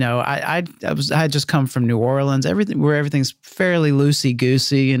 I had just come from New Orleans, everything's fairly loosey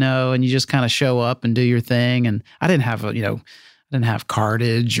goosey, and you just kind of show up and do your thing. And I didn't have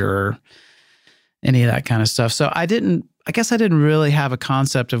cartage or any of that kind of stuff. So I guess I didn't really have a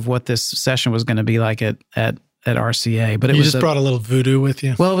concept of what this session was going to be like at RCA. But you just brought a little voodoo with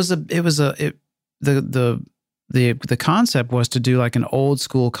you. Well, the concept was to do like an old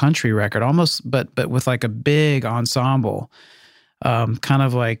school country record, almost, but with like a big ensemble, kind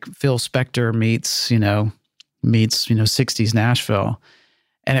of like Phil Spector meets 60s Nashville,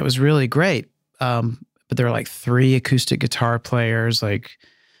 and it was really great. But there were like 3 acoustic guitar players, like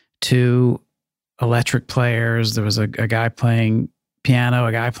 2 electric players. There was a guy playing piano,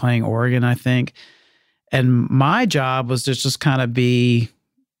 a guy playing organ, I think, and my job was to just kind of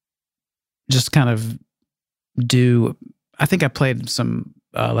do, I think I played some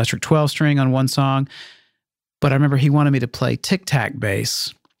electric 12-string on one song, but I remember he wanted me to play tic-tac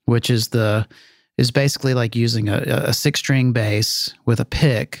bass, which is basically like using a 6-string bass with a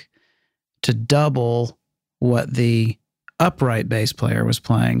pick to double what the upright bass player was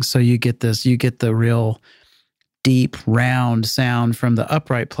playing. So you get the real deep, round sound from the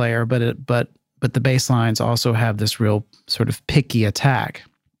upright player, but the bass lines also have this real sort of picky attack.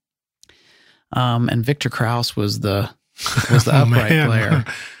 And Victor Krause was the upright player.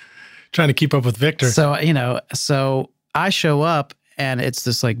 Trying to keep up with Victor. So I show up and it's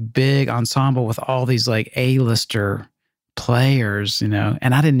this like big ensemble with all these like A-lister players, and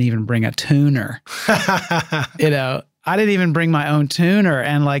I didn't even bring a tuner. I didn't even bring my own tuner,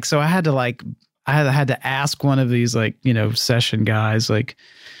 and like so I had to ask one of these like session guys like,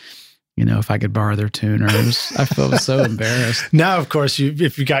 if I could borrow their tuner. I felt so embarrassed. Now, of course,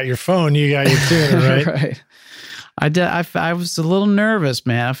 if you got your phone, you got your tuner, right? Right. I did. I was a little nervous,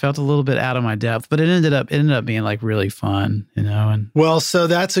 man. I felt a little bit out of my depth, but it ended up being like really fun, And well, so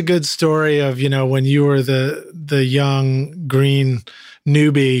that's a good story of when you were the young green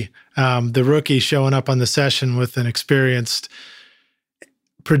newbie, the rookie showing up on the session with an experienced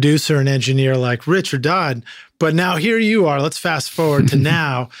producer and engineer like Richard Dodd. But now here you are. Let's fast forward to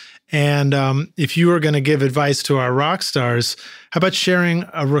now. And if you were going to give advice to our rock stars, how about sharing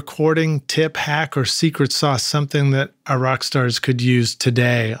a recording tip, hack, or secret sauce, something that our rock stars could use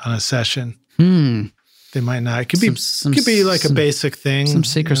today on a session? They might not. It could be like a basic thing. Some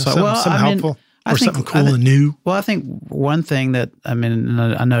secret sauce. Something helpful or something cool and new. Well, I think one thing that, I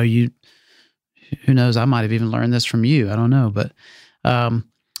know you, who knows, I might have even learned this from you. I don't know. But we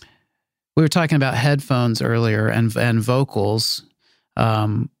were talking about headphones earlier and vocals.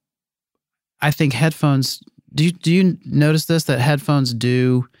 I think headphones, do you notice this, that headphones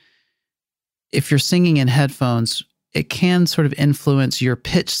do, if you're singing in headphones, it can sort of influence your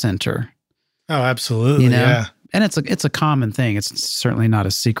pitch center. Oh, absolutely. Yeah. And it's a common thing. It's certainly not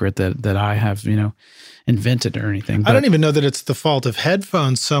a secret that I have, invented or anything. But I don't even know that it's the fault of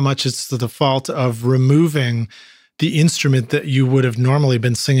headphones so much. It's the fault of removing the instrument that you would have normally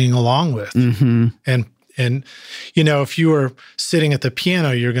been singing along with. Mm-hmm. And if you were sitting at the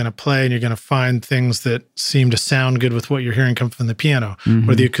piano, you're going to play and you're going to find things that seem to sound good with what you're hearing come from the piano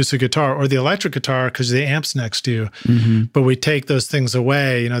or the acoustic guitar or the electric guitar because the amp's next to you. Mm-hmm. But we take those things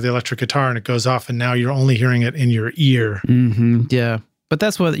away, the electric guitar, and it goes off, and now you're only hearing it in your ear. Mm-hmm. Yeah. But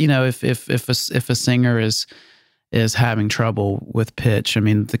that's what, if a singer is having trouble with pitch, and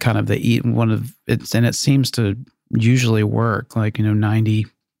it seems to usually work, like,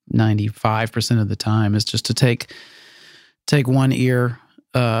 95% of the time is just to take one ear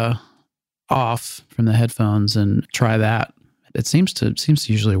off from the headphones and try that. It seems to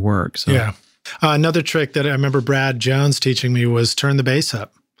usually work. So yeah. Another trick that I remember Brad Jones teaching me was turn the bass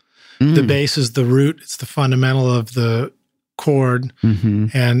up. The bass is the root. It's the fundamental of the chord,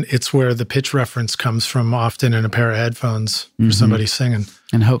 and it's where the pitch reference comes from often in a pair of headphones for somebody singing.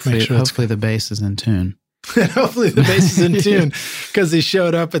 And hopefully the bass is in tune. Hopefully the bass is in tune because he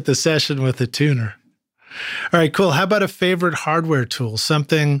showed up at the session with a tuner. All right, cool. How about a favorite hardware tool?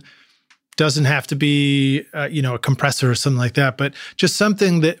 Something doesn't have to be, a compressor or something like that, but just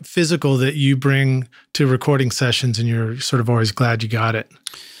something that physical that you bring to recording sessions and you're sort of always glad you got it.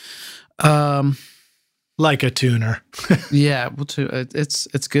 Like a tuner. Yeah, well,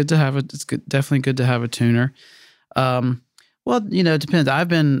 it's good to have it. It's definitely good to have a tuner. Well, it depends. I've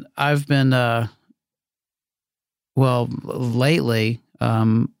been. Well, lately,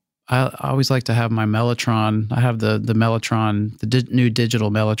 I always like to have my Mellotron. I have the Mellotron, new digital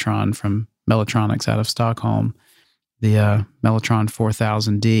Mellotron from Mellotronics out of Stockholm, the Mellotron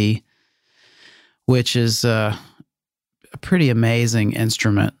 4000D, which is a pretty amazing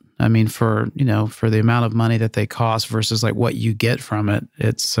instrument. I mean, for the amount of money that they cost versus like what you get from it,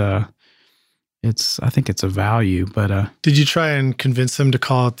 I think it's a value, but did you try and convince them to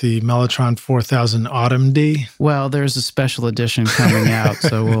call it the Mellotron 4000 Autumn D? Well, there's a special edition coming out,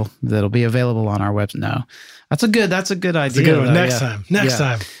 so that'll be available on our website now. That's a good idea. That's a good one. Next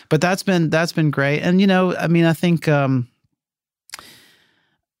time. But that's been great, and I think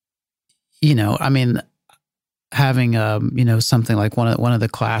having something like one of the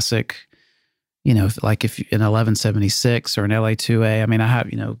classic, like if an 1176 or an LA2A. I mean, I have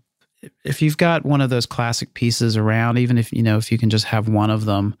if you've got one of those classic pieces around, even if you can just have one of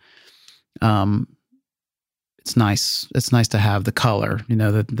them, it's nice. It's nice to have the color,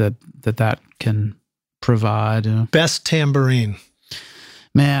 that can provide. Best tambourine.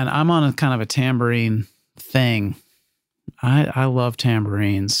 Man, I'm on a kind of a tambourine thing. I love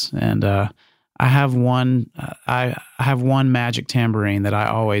tambourines, and I have one. I have one magic tambourine that I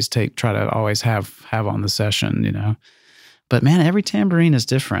always try to always have on the session. But man, every tambourine is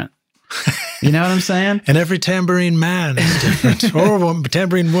different. You know what I'm saying? And every tambourine man is different, or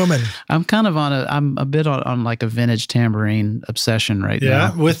tambourine woman. I'm a bit on like a vintage tambourine obsession right now.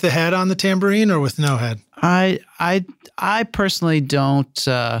 Yeah, with the head on the tambourine or with no head? I personally don't.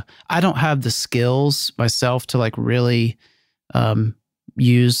 I don't have the skills myself to like really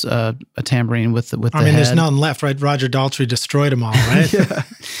use a tambourine with the head. There's none left, right? Roger Daltrey destroyed them all, right? Yeah.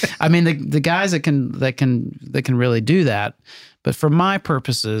 I mean, the guys that can really do that, but for my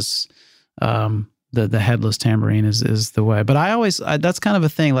purposes, the headless tambourine is the way. But that's kind of a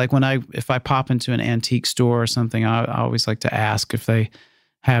thing. Like if I pop into an antique store or something, I always like to ask if they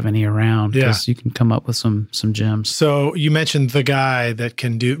have any around, because you can come up with some gems. So you mentioned the guy that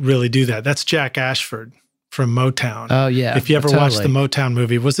can really do that. That's Jack Ashford from Motown. Oh yeah. If you ever watched the Motown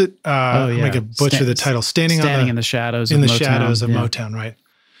movie, was it? I'm going to butcher the title. Standing in the shadows. In the shadows of Motown, right?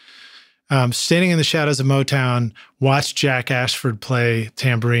 Standing in the shadows of Motown. Watch Jack Ashford play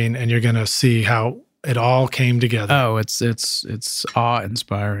tambourine, and you're going to see how it all came together. Oh, it's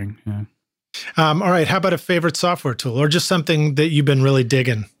awe-inspiring. Yeah. All right. How about a favorite software tool, or just something that you've been really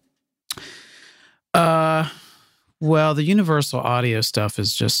digging? Well, the universal audio stuff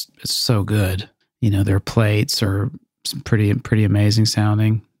is it's so good. Their plates are pretty amazing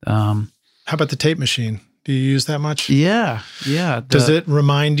sounding. How about the tape machine? Do you use that much? Yeah. Does it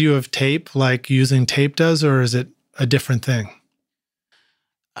remind you of tape, like using tape does, or is it a different thing?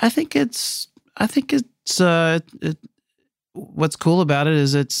 I think it's what's cool about it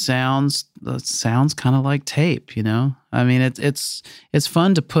is it sounds kind of like tape, I mean, it's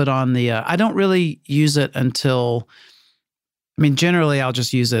fun to put on the, I don't really use it until, generally I'll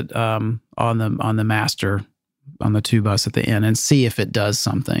just use it on the master, on the 2-bus at the end, and see if it does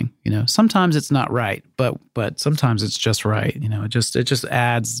something. Sometimes it's not right, but sometimes it's just right. It just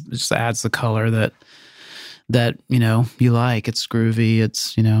adds the color that you like. It's groovy.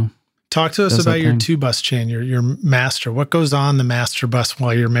 It's Talk to us about your 2-bus chain, your master. What goes on the master bus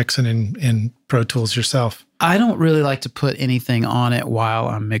while you're mixing in Pro Tools yourself? I don't really like to put anything on it while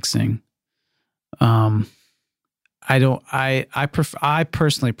I'm mixing. I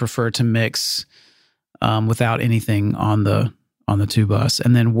personally prefer to mix without anything on the 2-bus,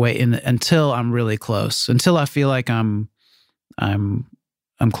 and then wait until I'm really close, until I feel like I'm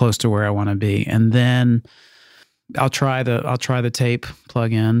close to where I want to be, and then I'll try the tape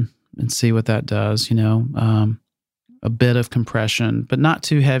plug-in and see what that does. A bit of compression, but not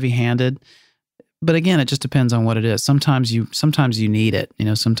too heavy-handed. But again, it just depends on what it is. Sometimes you need it.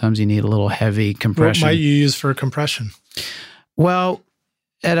 Sometimes you need a little heavy compression. What might you use for compression? Well,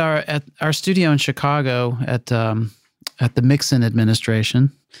 at our studio in Chicago, at the Mixin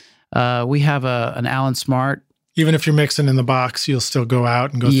Administration, we have an Allen Smart. Even if you're mixing in the box, you'll still go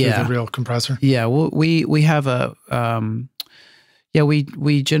out and go through the real compressor. Yeah, we have a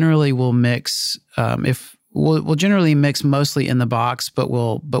we generally will mix we'll generally mix mostly in the box, but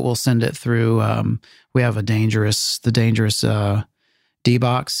we'll send it through. We have the dangerous D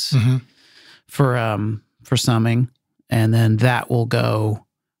box for summing, and then that will go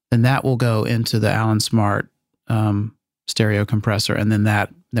into the Allen Smart stereo compressor, and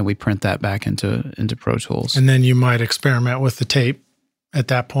then we print that back into Pro Tools. And then you might experiment with the tape at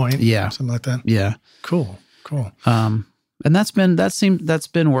that point. Yeah, something like that. Yeah, cool. And that's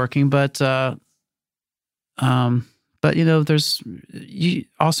been working, but there's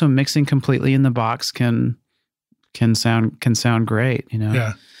also mixing completely in the box can sound great.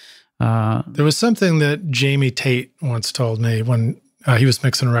 Yeah. There was something that Jamie Tate once told me when he was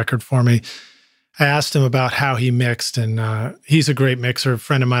mixing a record for me. I asked him about how he mixed, and he's a great mixer, a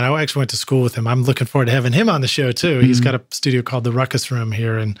friend of mine. I actually went to school with him. I'm looking forward to having him on the show too. Mm-hmm. He's got a studio called the Ruckus Room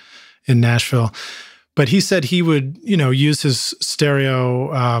here in Nashville. But he said he would, use his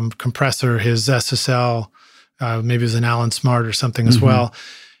stereo compressor, his SSL, maybe it was an Allen Smart or something as well.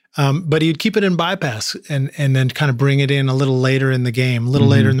 But he'd keep it in bypass and then kind of bring it in a little later in the game, a little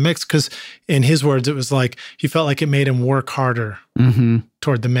later in the mix, because in his words, it was like he felt like it made him work harder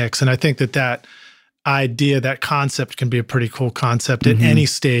toward the mix. And I think that idea, that concept can be a pretty cool concept at any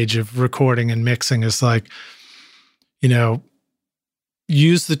stage of recording and mixing, is like,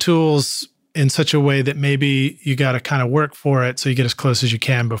 use the tools in such a way that maybe you got to kind of work for it so you get as close as you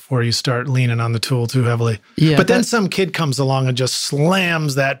can before you start leaning on the tool too heavily. Yeah, but then some kid comes along and just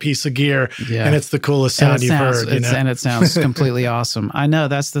slams that piece of gear, and it's the coolest sound you've heard. And it sounds completely awesome. I know,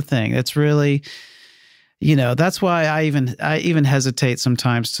 that's the thing. It's really, that's why I even hesitate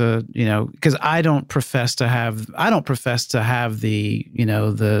sometimes to, because I don't profess to have the,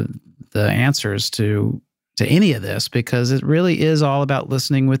 the answers to any of this, because it really is all about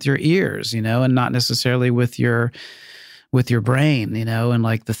listening with your ears, and not necessarily with your brain, and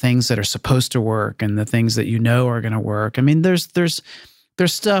like the things that are supposed to work and the things that are going to work. I mean, there's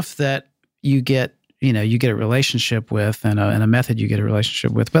stuff that you get a relationship with, and a method you get a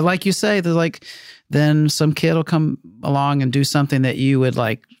relationship with. But like you say, then some kid will come along and do something that you would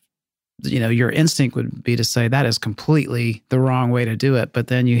like, your instinct would be to say that is completely the wrong way to do it. But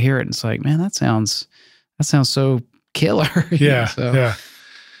then you hear it and it's like, man, that sounds so killer. Yeah.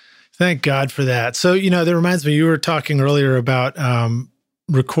 Thank God for that. So, that reminds me, you were talking earlier about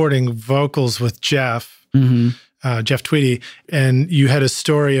recording vocals with Jeff Tweedy, and you had a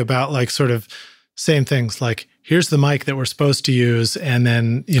story about like sort of same things like, here's the mic that we're supposed to use. And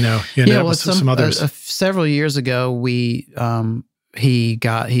then, you end up with some others. Several years ago, he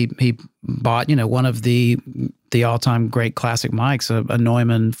bought, one of the all-time great classic mics, a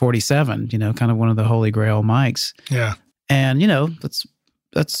Neumann 47, kind of one of the holy grail mics. Yeah. And,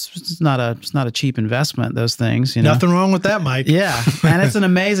 it's not a cheap investment, those things, Nothing wrong with that mic. Yeah. And it's an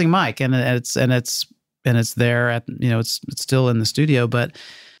amazing mic, and it's there at, it's still in the studio, but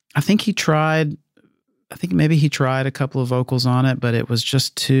I think maybe he tried a couple of vocals on it, but it was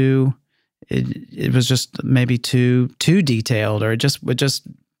just it was just maybe too detailed, or it just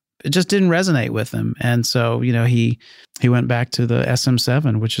didn't resonate with him. And so, he went back to the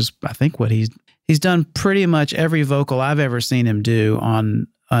SM7, which is, I think, what he's done pretty much every vocal I've ever seen him do on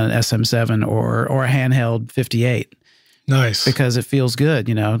an SM7 or a handheld 58. Nice. Because it feels good,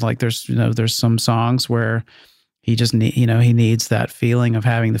 like there's some songs where he just he needs that feeling of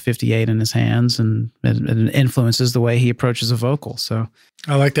having the 58 in his hands, and it influences the way he approaches a vocal. So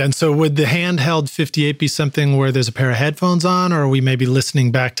I like that. And so would the handheld 58 be something where there's a pair of headphones on, or are we maybe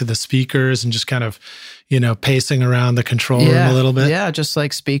listening back to the speakers and just kind of, pacing around the control room a little bit? Yeah, just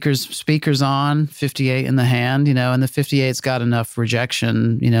like speakers on, 58 in the hand, and the 58's got enough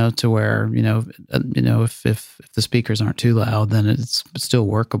rejection, to where, if the speakers aren't too loud, then it's still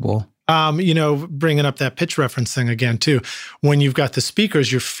workable. Bringing up that pitch reference thing again, too. When you've got the speakers,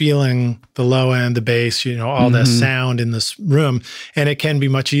 you're feeling the low end, the bass, all the sound in this room. And it can be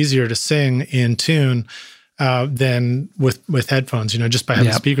much easier to sing in tune than with headphones, just by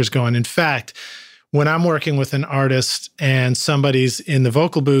having speakers going. In fact, when I'm working with an artist and somebody's in the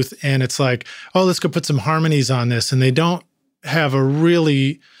vocal booth and it's like, oh, let's go put some harmonies on this, and they don't have a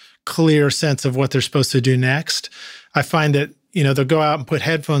really clear sense of what they're supposed to do next, I find that they'll go out and put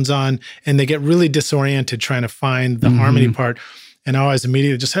headphones on and they get really disoriented trying to find the harmony part. And I always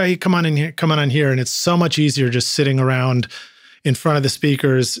immediately just, hey, come on in here. And it's so much easier just sitting around in front of the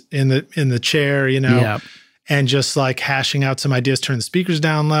speakers in the chair, and just like hashing out some ideas, turn the speakers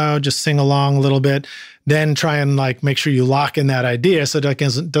down low, just sing along a little bit, then try and like make sure you lock in that idea so that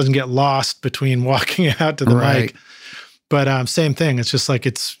it doesn't get lost between walking out to the mic. But same thing. It's just like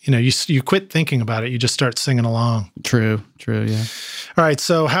you quit thinking about it. You just start singing along. True, yeah. All right.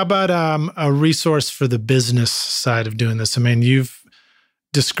 So how about a resource for the business side of doing this? I mean, you've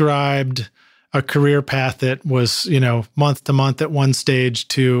described a career path that was, month to month at one stage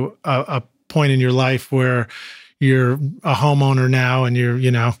to a point in your life where you're a homeowner now and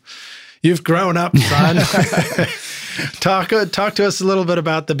you've grown up, son. Talk to us a little bit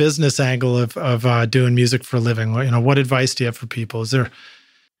about the business angle of doing music for a living. What advice do you have for people? Is there?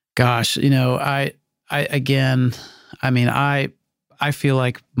 Gosh, I feel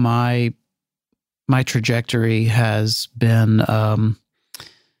like my trajectory has been,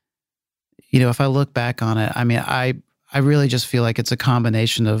 if I look back on it, I really just feel like it's a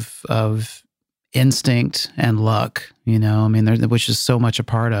combination of instinct and luck, which is so much a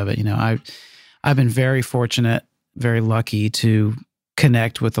part of it. I've been very fortunate, very lucky to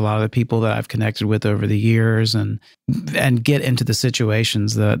connect with a lot of the people that I've connected with over the years and get into the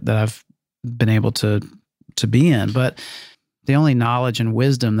situations that I've been able to be in. But the only knowledge and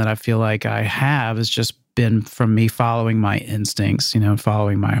wisdom that I feel like I have has just been from me following my instincts,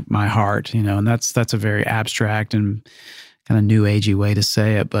 following my heart, and that's a very abstract and kind of new agey way to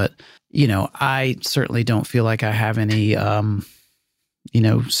say it. But, I certainly don't feel like I have any,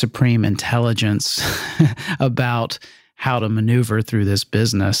 supreme intelligence about how to maneuver through this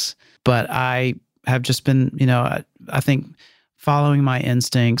business. But I have just been, I think following my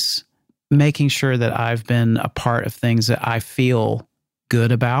instincts, making sure that I've been a part of things that I feel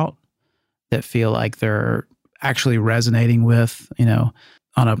good about, that feel like they're actually resonating with, on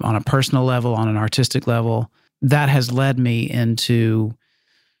a personal level, on an artistic level. That has led me into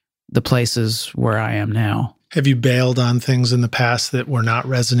the places where I am now. Have you bailed on things in the past that were not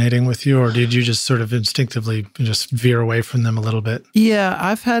resonating with you, or did you just sort of instinctively just veer away from them a little bit? Yeah,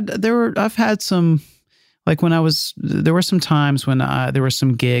 I've had some, like there were some times when there were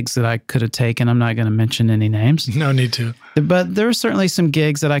some gigs that I could have taken. I'm not going to mention any names. No need to. But there were certainly some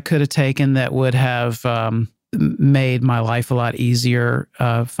gigs that I could have taken that would have made my life a lot easier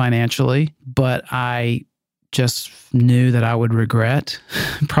financially. But I just knew that I would regret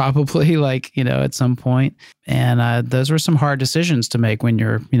probably at some point. And those were some hard decisions to make when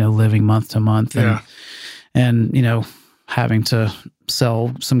you're, living month to month and having to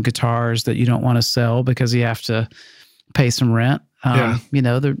sell some guitars that you don't want to sell because you have to pay some rent.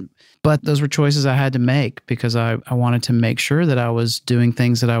 But those were choices I had to make because I wanted to make sure that I was doing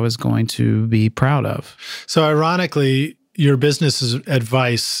things that I was going to be proud of. So ironically, your business's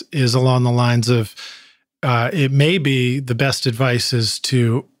advice is along the lines of it may be the best advice is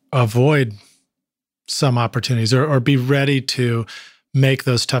to avoid some opportunities or be ready to make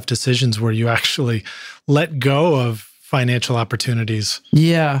those tough decisions where you actually let go of financial opportunities.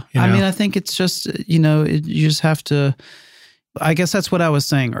 Yeah. I mean, I think it's just, you just have to, I guess that's what I was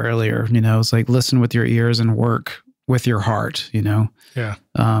saying earlier, it's like listen with your ears and work with your heart, Yeah.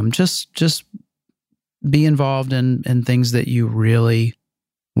 Just be involved in things that you really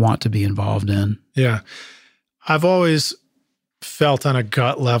want to be involved in. Yeah. I've always felt on a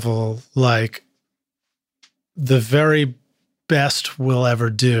gut level like the very best we'll ever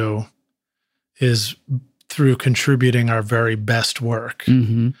do is through contributing our very best work.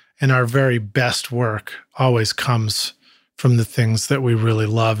 Mm-hmm. And our very best work always comes from the things that we really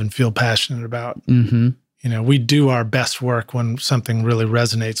love and feel passionate about. Mm-hmm. We do our best work when something really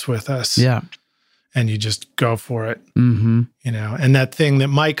resonates with us. Yeah. And you just go for it. Mm-hmm. And that thing that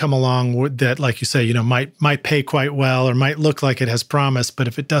might come along that, like you say, might pay quite well or might look like it has promise, but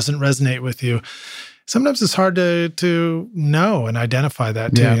if it doesn't resonate with you, sometimes it's hard to know and identify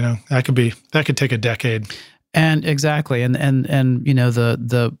that too. Yeah. That could take a decade. And exactly. And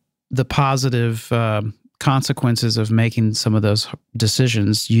the positive consequences of making some of those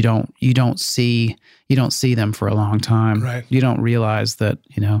decisions, you don't see them for a long time. Right. You don't realize that,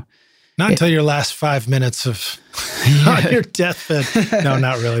 not until your last 5 minutes of on your deathbed. No,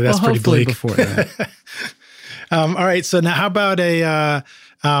 not really. That's pretty bleak. Before that. All right. So now how about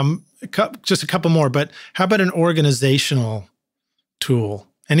just a couple more, but how about an organizational tool?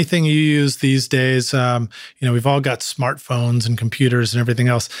 Anything you use these days? We've all got smartphones and computers and everything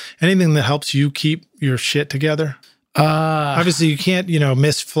else. Anything that helps you keep your shit together? Obviously, you can't,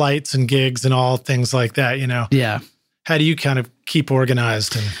 miss flights and gigs and all things like that. Yeah. How do you kind of keep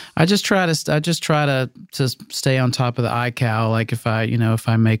organized? And I just try to stay on top of the iCal. Like if I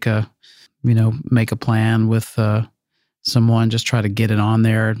make a plan with someone, just try to get it on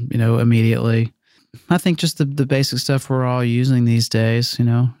there, immediately. I think just the basic stuff we're all using these days,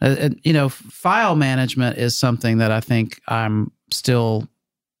 file management is something that I think I've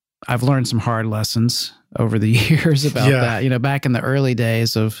learned some hard lessons over the years about that. Back in the early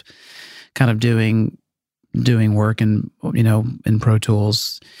days of kind of doing work in Pro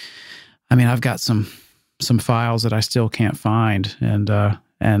Tools. I mean, I've got some files that I still can't find.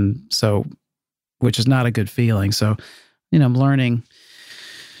 And so, which is not a good feeling. So, I'm learning.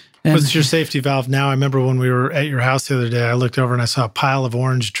 What's your safety valve now? I remember when we were at your house the other day, I looked over and I saw a pile of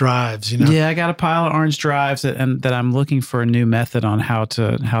orange drives, Yeah, I got a pile of orange drives that I'm looking for a new method on how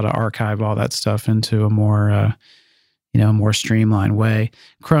to archive all that stuff into a more, more streamlined way.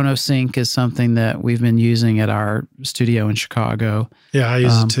 ChronoSync is something that we've been using at our studio in Chicago. Yeah, I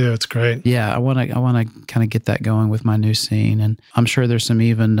use it too. It's great. Yeah, I want to kind of get that going with my new scene. And I'm sure there's some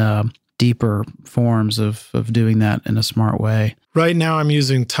even deeper forms of doing that in a smart way. Right now, I'm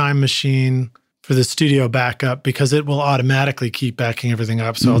using Time Machine for the studio backup because it will automatically keep backing everything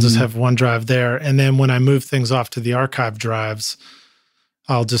up. So I'll just have one drive there. And then when I move things off to the archive drives,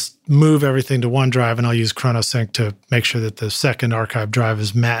 I'll just move everything to one drive and I'll use ChronoSync to make sure that the second archive drive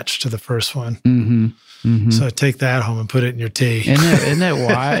is matched to the first one. Mm-hmm. Mm-hmm. So take that home and put it in your tea. Isn't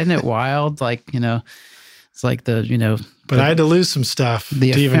it wild? Like, it's like But I had to lose some stuff to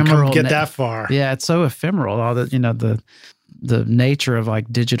even get that far. Yeah, it's so ephemeral. All the nature of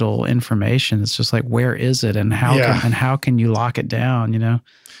like digital information. It's just like, where is it, and how can you lock it down?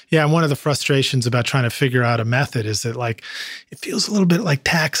 Yeah, and one of the frustrations about trying to figure out a method is that like it feels a little bit like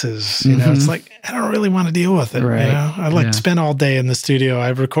taxes. It's like I don't really want to deal with it. Right. I'd like to spend all day in the studio.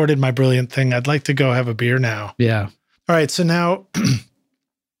 I've recorded my brilliant thing. I'd like to go have a beer now. Yeah. All right. So now.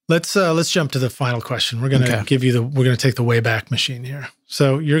 Let's jump to the final question. We're going to we're going to take the Wayback Machine here.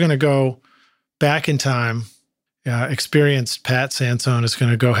 So you're going to go back in time. Experienced Pat Sansone is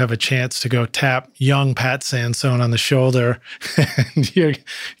going to go have a chance to go tap young Pat Sansone on the shoulder. And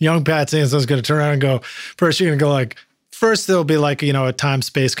young Pat Sansone is going to turn around and go, first you're going to go like, first there'll be like, a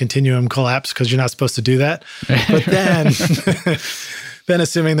time-space continuum collapse because you're not supposed to do that. But then, then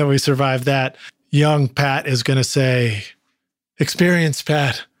assuming that we survive that, young Pat is going to say, experienced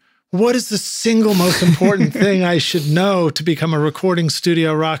Pat, what is the single most important thing I should know to become a recording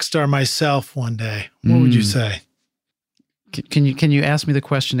studio rock star myself one day? What would you say? Can you ask me the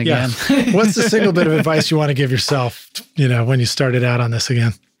question again? Yeah. What's the single bit of advice you want to give yourself, when you started out on this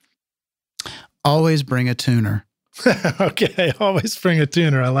again? Always bring a tuner. Okay, always bring a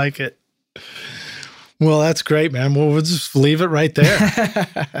tuner. I like it. Well, that's great, man. Well, we'll just leave it right there.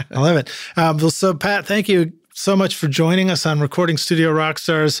 I love it. So, Pat, thank you so much for joining us on Recording Studio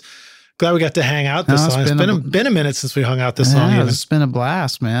Rockstars. Glad we got to hang out this long. It's been a minute since we hung out this long. It's been a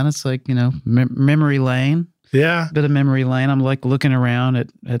blast, man. It's like, memory lane. Yeah. A bit of memory lane. I'm like looking around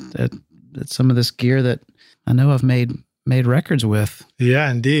at some of this gear that I know I've made records with. Yeah,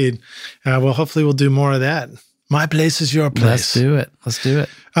 indeed. Well, hopefully we'll do more of that. My place is your place. Let's do it.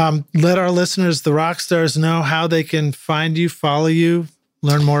 Let our listeners, the rock stars, know how they can find you, follow you,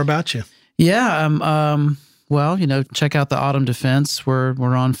 learn more about you. Yeah. Well, check out the Autumn Defense. We're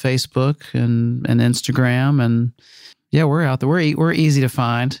on Facebook and Instagram, and yeah, we're out there. We're easy to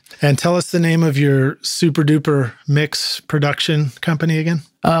find. And tell us the name of your super duper mix production company again.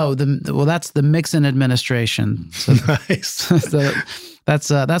 Oh, that's the Mixin' Administration. So nice.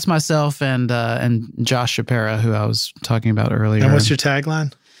 That's myself and Josh Shapira, who I was talking about earlier. And what's your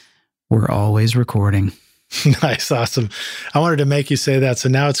tagline? We're always recording. Nice, awesome. I wanted to make you say that, so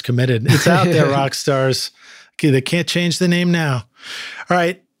now it's committed. It's out there, rock stars. Okay, they can't change the name now. All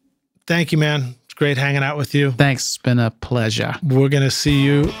right. Thank you, man. It's great hanging out with you. Thanks. It's been a pleasure. We're going to see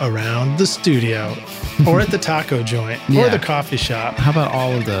you around the studio or at the taco joint or the coffee shop. How about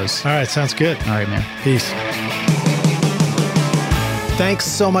all of those? All right. Sounds good. All right, man. Peace. Thanks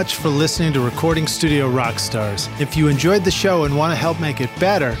so much for listening to Recording Studio Rockstars. If you enjoyed the show and want to help make it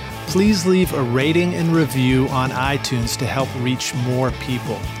better, please leave a rating and review on iTunes to help reach more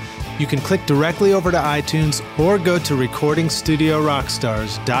people. You can click directly over to iTunes or go to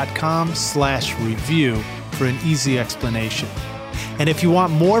recordingstudiorockstars.com/review for an easy explanation. And if you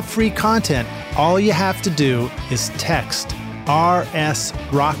want more free content, all you have to do is text RS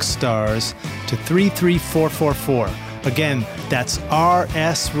Rockstars to 33444. Again, that's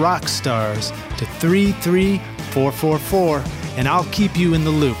RS Rockstars to 33444, and I'll keep you in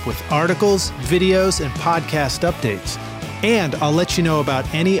the loop with articles, videos, and podcast updates. And I'll let you know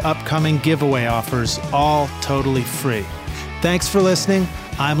about any upcoming giveaway offers, all totally free. Thanks for listening.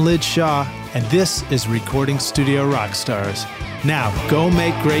 I'm Lid Shaw, and this is Recording Studio Rockstars. Now, go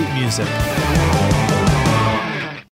make great music.